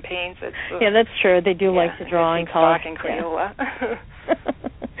paper and paints. Yeah, that's true. They do like to draw and color. And Crayola. Yeah.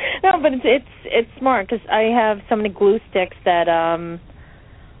 No, but it's smart because I have so many glue sticks that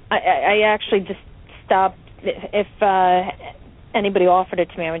I actually just stopped. If anybody offered it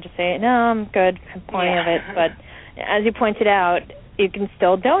to me, I would just say, no, I'm good. I have plenty of it. But as you pointed out, you can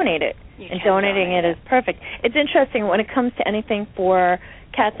still donate it. And donating it is perfect. It's interesting when it comes to anything for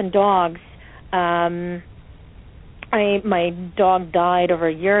cats and dogs. My dog died over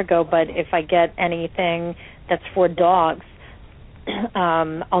a year ago, but if I get anything that's for dogs,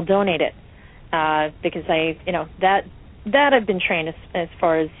 I'll donate it because that I've been trained as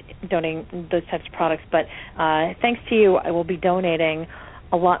far as donating those types of products. But thanks to you, I will be donating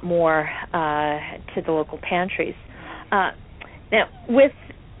a lot more to the local pantries. Now, with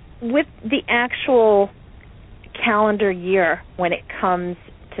the actual calendar year when it comes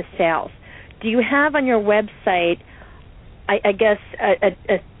to sales, do you have on your website, I guess,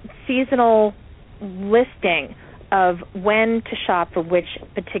 a seasonal listing of when to shop for which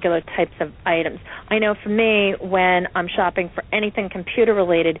particular types of items? I know for me, when I'm shopping for anything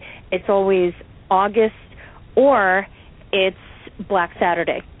computer-related, it's always August or it's Black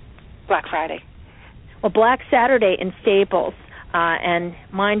Saturday. Black Friday. Well, Black Saturday in Staples. And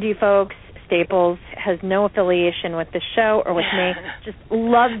mind you, folks, Staples has no affiliation with the show or with me. Just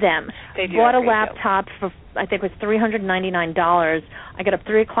love them. They do. Bought a laptop for, I think it was $399. I got up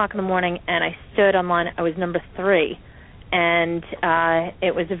 3 o'clock in the morning, and I stood online. I was number 3. And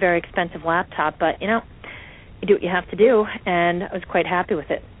it was a very expensive laptop. But, you do what you have to do, and I was quite happy with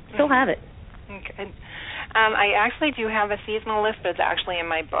it. Still have it. Okay. I actually do have a seasonal list that's actually in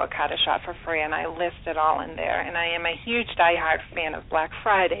my book, How to Shop for Free, and I list it all in there. And I am a huge diehard fan of Black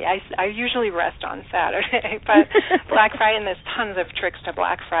Friday. I usually rest on Saturday, but Black Friday, and there's tons of tricks to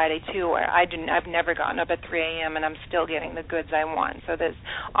Black Friday, too, where I've never gotten up at 3 a.m. and I'm still getting the goods I want. So there's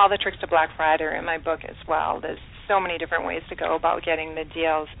all the tricks to Black Friday are in my book as well. There's so many different ways to go about getting the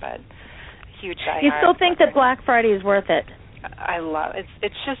deals, but huge diehard. You still think that Black Friday is worth it? I love it.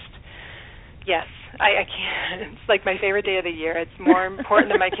 It's just, yes. I can't. It's like my favorite day of the year. It's more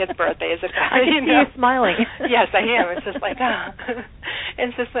important than my kid's birthday. I can see you smiling. Yes, I am. It's just like,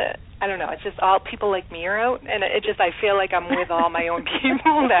 it's just I don't know. It's just all people like me are out, and I feel like I'm with all my own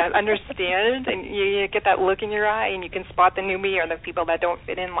people that understand, and you get that look in your eye, and you can spot the newbie or the people that don't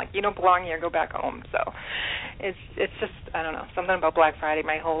fit in. Like, you don't belong here. Go back home. So, it's just, I don't know, something about Black Friday.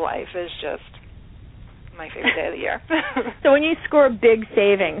 My whole life is just my favorite day of the year. So when you score big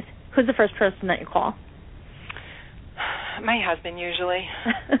savings, who's the first person that you call? My husband, usually.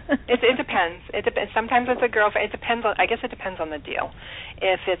 It depends. It depends. Sometimes it's a girlfriend. It depends on. I guess it depends on the deal.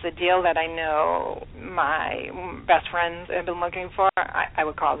 If it's a deal that I know my best friends have been looking for, I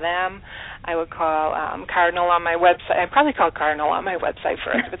would call them. I would call Cardinal on my website. I'd probably call Cardinal on my website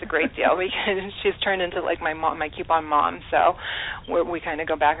first if it's a great deal, because she's turned into like my mom, my coupon mom. So we kind of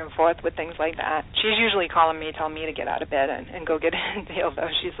go back and forth with things like that. She's usually calling me, telling me to get out of bed and go get a deal, though.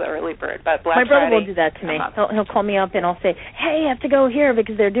 She's the early bird. But Black my brother Friday, will do that to me. He'll call me up and I'll say, hey, I have to go here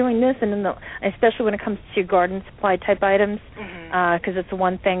because they're doing this, and then especially when it comes to garden supply type items, because it's the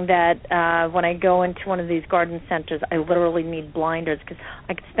one thing that when I go into one of these garden centers, I literally need blinders because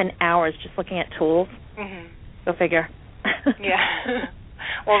I could spend hours just looking at tools. Go figure. Yeah.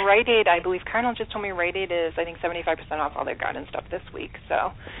 Well, Rite Aid, I believe Cardinal just told me Rite Aid is, I think, 75% off all their garden stuff this week.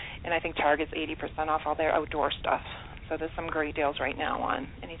 So, and I think Target's 80% off all their outdoor stuff. So there's some great deals right now on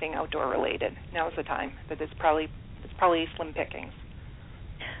anything outdoor related. Now is the time. But it's probably slim pickings.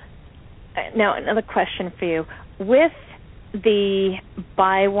 Now, another question for you. With the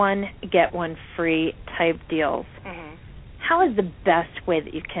buy one, get one free type deals, how is the best way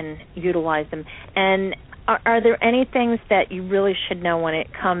that you can utilize them? And are there any things that you really should know when it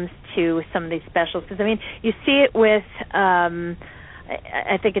comes to some of these specials? Because, I mean, you see it with,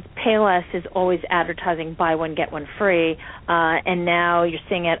 I think it's Payless is always advertising buy one, get one free, and now you're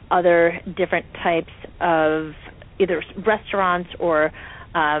seeing it other different types of either restaurants or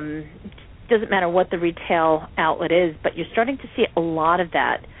doesn't matter what the retail outlet is, but you're starting to see a lot of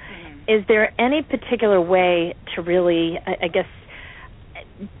that. Is there any particular way to really, I guess,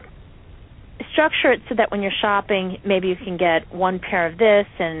 structure it so that when you're shopping, maybe you can get one pair of this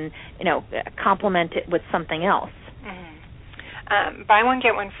and, complement it with something else? Buy one,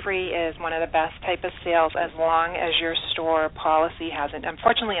 get one free is one of the best type of sales as long as your store policy hasn't.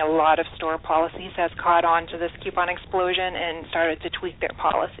 Unfortunately, a lot of store policies has caught on to this coupon explosion and started to tweak their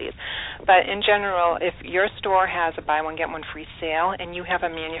policies. But in general, if your store has a buy one, get one free sale and you have a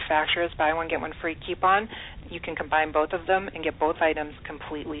manufacturer's buy one, get one free coupon, you can combine both of them and get both items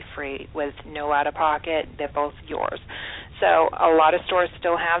completely free with no out-of-pocket. They're both yours. So a lot of stores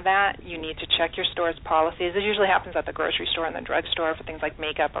still have that. You need to check your store's policies. It usually happens at the grocery store and the drugstore for things like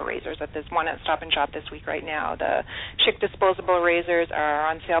makeup or razors. There's one at Stop and Shop this week right now. The Schick disposable razors are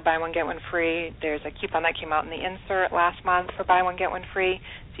on sale, buy one, get one free. There's a coupon that came out in the insert last month for buy one, get one free.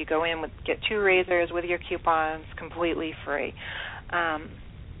 So you go in, get 2 razors with your coupons completely free.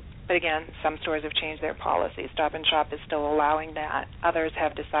 But again, some stores have changed their policy. Stop and Shop is still allowing that. Others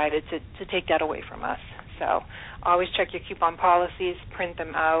have decided to take that away from us. So always check your coupon policies, print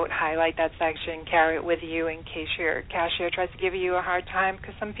them out, highlight that section, carry it with you in case your cashier tries to give you a hard time,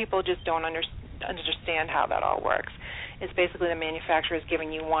 because some people just don't understand how that all works. It's basically the manufacturer is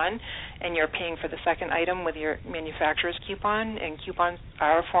giving you one, and you're paying for the second item with your manufacturer's coupon, and coupons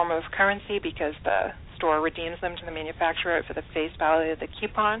are a form of currency because the store redeems them to the manufacturer for the face value of the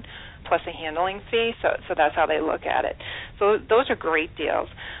coupon plus a handling fee, so that's how they look at it. So those are great deals.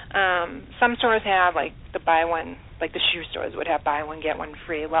 Some stores have, like the buy one, like the shoe stores would have buy one, get one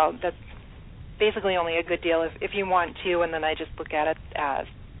free. Well, that's basically only a good deal if you want to, and then I just look at it as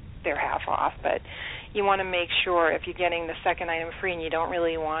they're half off. But you want to make sure if you're getting the second item free and you don't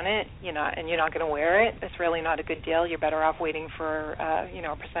really want it, and you're not going to wear it, it's really not a good deal. You're better off waiting for a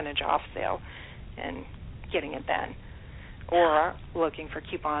percentage off sale and getting it then, or looking for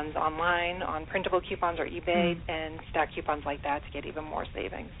coupons online on printable coupons or eBay and stack coupons like that to get even more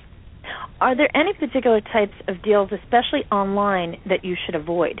savings. Are there any particular types of deals, especially online, that you should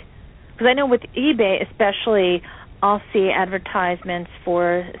avoid? Because I know with eBay especially, I'll see advertisements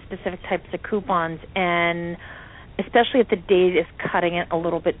for specific types of coupons, and especially if the date is cutting it a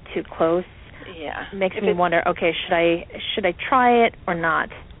little bit too close, it makes me wonder, okay, should I try it or not?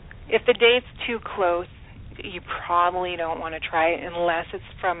 If the date's too close, you probably don't want to try it unless it's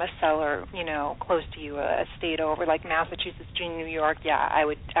from a seller, close to you, a state over, like Massachusetts, New York. I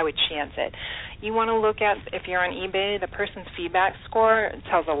would chance it. You want to look at, if you're on eBay, the person's feedback score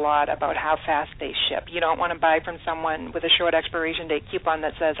tells a lot about how fast they ship. You don't want to buy from someone with a short expiration date coupon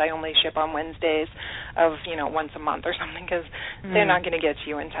that says I only ship on Wednesdays of, once a month or something, because they're not going to get to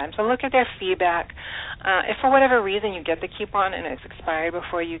you in time. So look at their feedback. If for whatever reason you get the coupon and it's expired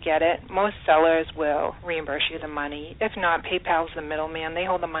before you get it, most sellers will reimburse you the money. If not, PayPal's the middleman. They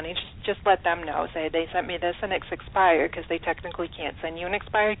hold the money. Just let them know. Say they sent me this and it's expired, because they technically can't send you an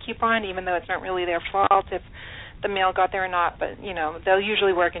expired coupon, even though it's not really their fault if the mail got there or not. But, they'll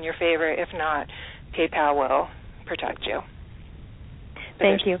usually work in your favor. If not, PayPal will protect you.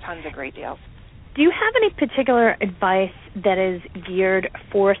 Thank you. Tons of great deals. Do you have any particular advice that is geared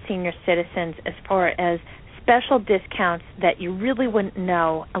for senior citizens as far as special discounts that you really wouldn't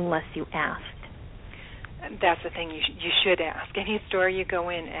know unless you asked? That's the thing. You should ask. Any store you go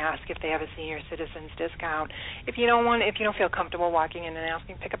in, ask if they have a senior citizens discount. If you don't feel comfortable walking in and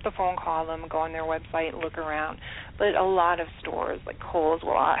asking, pick up the phone, call them, go on their website, look around. But a lot of stores, like Kohl's,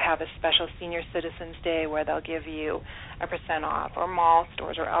 will have a special senior citizens day where they'll give you a % off, or mall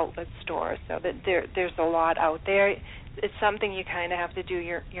stores or outlet stores. So that there's a lot out there. It's something you kind of have to do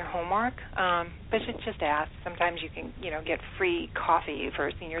your homework, but just ask. Sometimes you can get free coffee for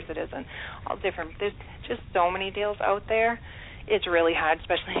a senior citizen. All different. There's just so many deals out there. It's really hard,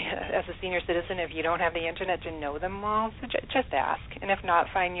 especially as a senior citizen, if you don't have the internet to know them all. So just ask, and if not,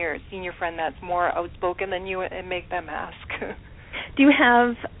 find your senior friend that's more outspoken than you and make them ask. Do you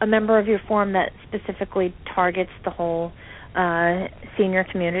have a member of your forum that specifically targets the whole senior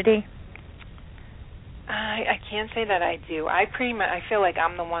community? I can't say that I do. I feel like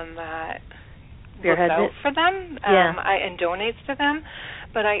I'm the one that spearheads looks out it for them and donates to them.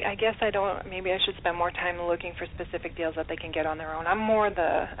 But I guess I don't. Maybe I should spend more time looking for specific deals that they can get on their own.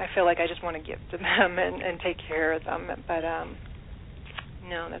 I feel like I just want to give to them and take care of them. But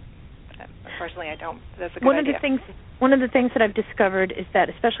no, unfortunately I don't. That's a good idea. One of the things that I've discovered is that,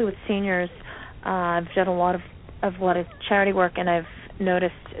 especially with seniors, I've done a lot of charity work, and I've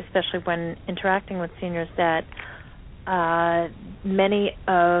noticed, especially when interacting with seniors, that many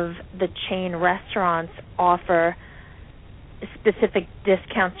of the chain restaurants offer specific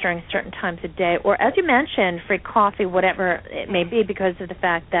discounts during certain times of day, or, as you mentioned, free coffee, whatever it may be, because of the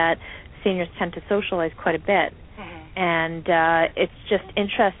fact that seniors tend to socialize quite a bit. Mm-hmm. And it's just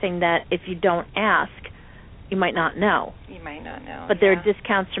interesting that if you don't ask, you might not know. You might not know. But there are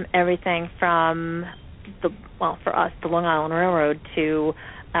discounts from everything from for us, the Long Island Railroad, to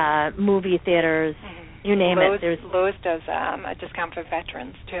movie theaters. Mm-hmm. You name it. Lowe's does a discount for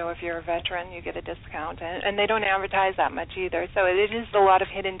veterans, too. If you're a veteran, you get a discount. And they don't advertise that much either. So it is a lot of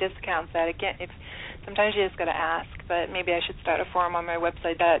hidden discounts that, again, sometimes you just got to ask. But maybe I should start a forum on my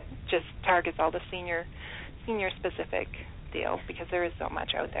website that just targets all the senior-specific deals, because there is so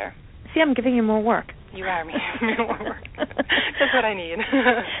much out there. See, I'm giving you more work. You are me. More work. That's what I need.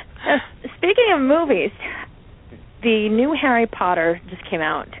 Speaking of movies, the new Harry Potter just came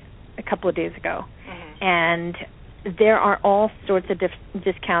out a couple of days ago. And there are all sorts of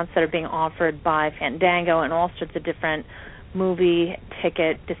discounts that are being offered by Fandango and all sorts of different movie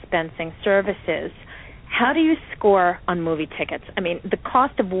ticket dispensing services. How do you score on movie tickets? I mean, the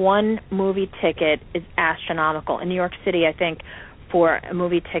cost of one movie ticket is astronomical. In New York City, I think for a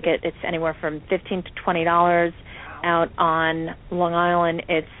movie ticket, it's anywhere from $15 to $20. Out on Long Island,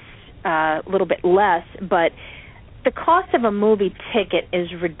 it's a little bit less. But the cost of a movie ticket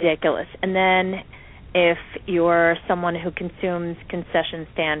is ridiculous. And then if you're someone who consumes concession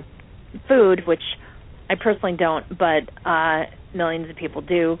stand food, which I personally don't, but millions of people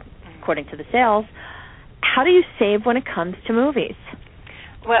do, according to the sales, how do you save when it comes to movies?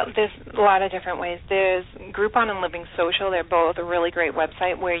 Well, there's a lot of different ways. There's Groupon and Living Social. They're both a really great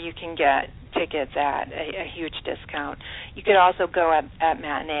website where you can get tickets at a huge discount. You could also go at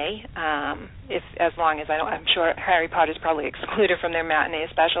matinee, as long as I'm sure Harry Potter's probably excluded from their matinee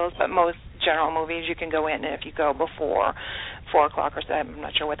specials, but most general movies you can go in, and if you go before 4 o'clock or so, I'm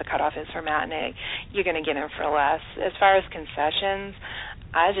not sure what the cutoff is for matinee, you're going to get in for less. As far as concessions,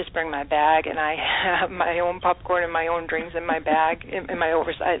 I just bring my bag, and I have my own popcorn and my own drinks in my bag, in my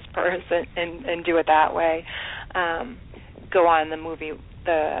oversized purse, and do it that way. Go on the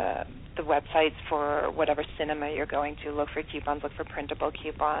websites for whatever cinema you're going to. Look for coupons. Look for printable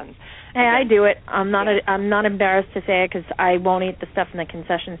coupons. Hey, I do it. I'm not embarrassed to say it, because I won't eat the stuff in the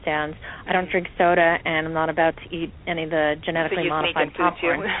concession stands. I don't drink soda, and I'm not about to eat any of the genetically modified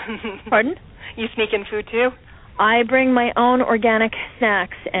popcorn. Pardon? You sneak in food too? I bring my own organic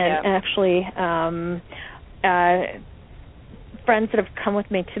snacks, and actually, friends that have come with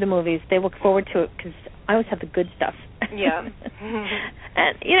me to the movies, they look forward to it because I always have the good stuff. Yeah.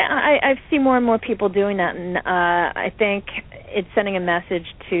 And I see more and more people doing that, and I think it's sending a message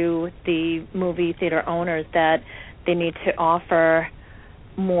to the movie theater owners that they need to offer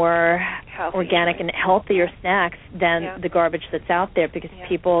more organic and healthier snacks than the garbage that's out there, because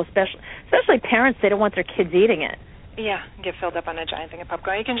people, especially parents, they don't want their kids eating it. Yeah, get filled up on a giant thing of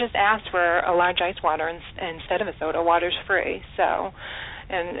popcorn. You can just ask for a large ice water instead of a soda. Water's free, so.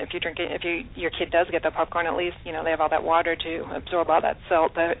 And if your kid does get the popcorn, at least they have all that water to absorb all that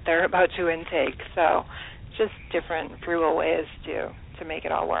salt that they're about to intake. So, just different frugal ways to make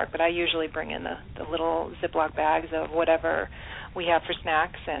it all work. But I usually bring in the little Ziploc bags of whatever we have for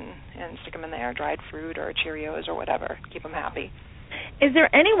snacks and stick them in there, dried fruit or Cheerios or whatever. Keep them happy. Is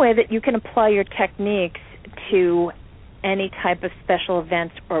there any way that you can apply your techniques to any type of special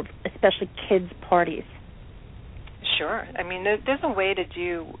events, or especially kids' parties? Sure. I mean, there's a way to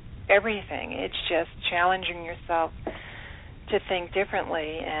do everything. It's just challenging yourself to think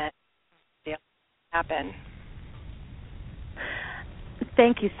differently and it'll happen.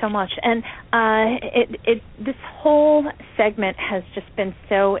 Thank you so much. And this whole segment has just been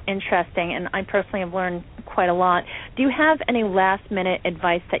so interesting, and I personally have learned quite a lot. Do you have any last-minute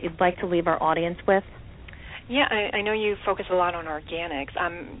advice that you'd like to leave our audience with? Yeah, I know you focus a lot on organics.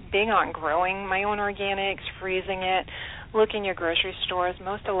 I'm big on growing my own organics, freezing it. Look in your grocery stores.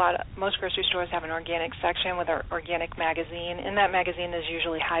 Most grocery stores have an organic section with an organic magazine. In that magazine, there's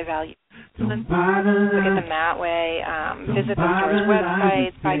usually high-value Look at them that way. Visit the store's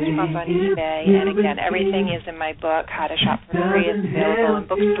website, buy coupons on eBay, and again, everything is in my book, How to Shop for Free. It's available in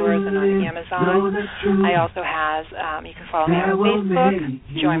bookstores and on Amazon. I also have, you can follow me on Facebook,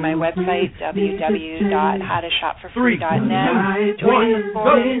 join my website, www.howtoshopforfree.net. Join the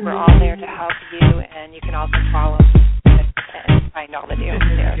forum. We're all there to help you, and you can also follow and find all the deals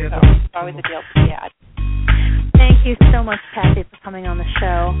there. So it's always a deal to be had. Thank you so much, Kathy, for coming on the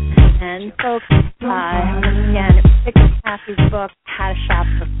show. And folks, again, pick up Kathy's book, How to Shop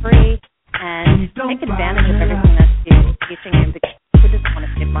for Free, and take advantage of everything that she's teaching you, because we just want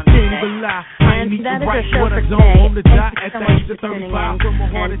to save money today. And that is our show for today. Thank you so much for tuning in, and thank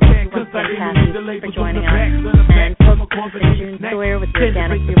you once again, Kathy, for joining us. And folks, this is June Sawyer with the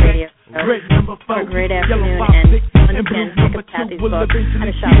Organic View Radio Show. Have a great afternoon, and once again, pick up Kathy's book, How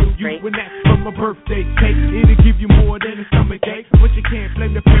to Shop for Free. My birthday cake, it'll give you more than a stomach ache, but you can't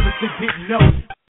blame the parents that didn't know.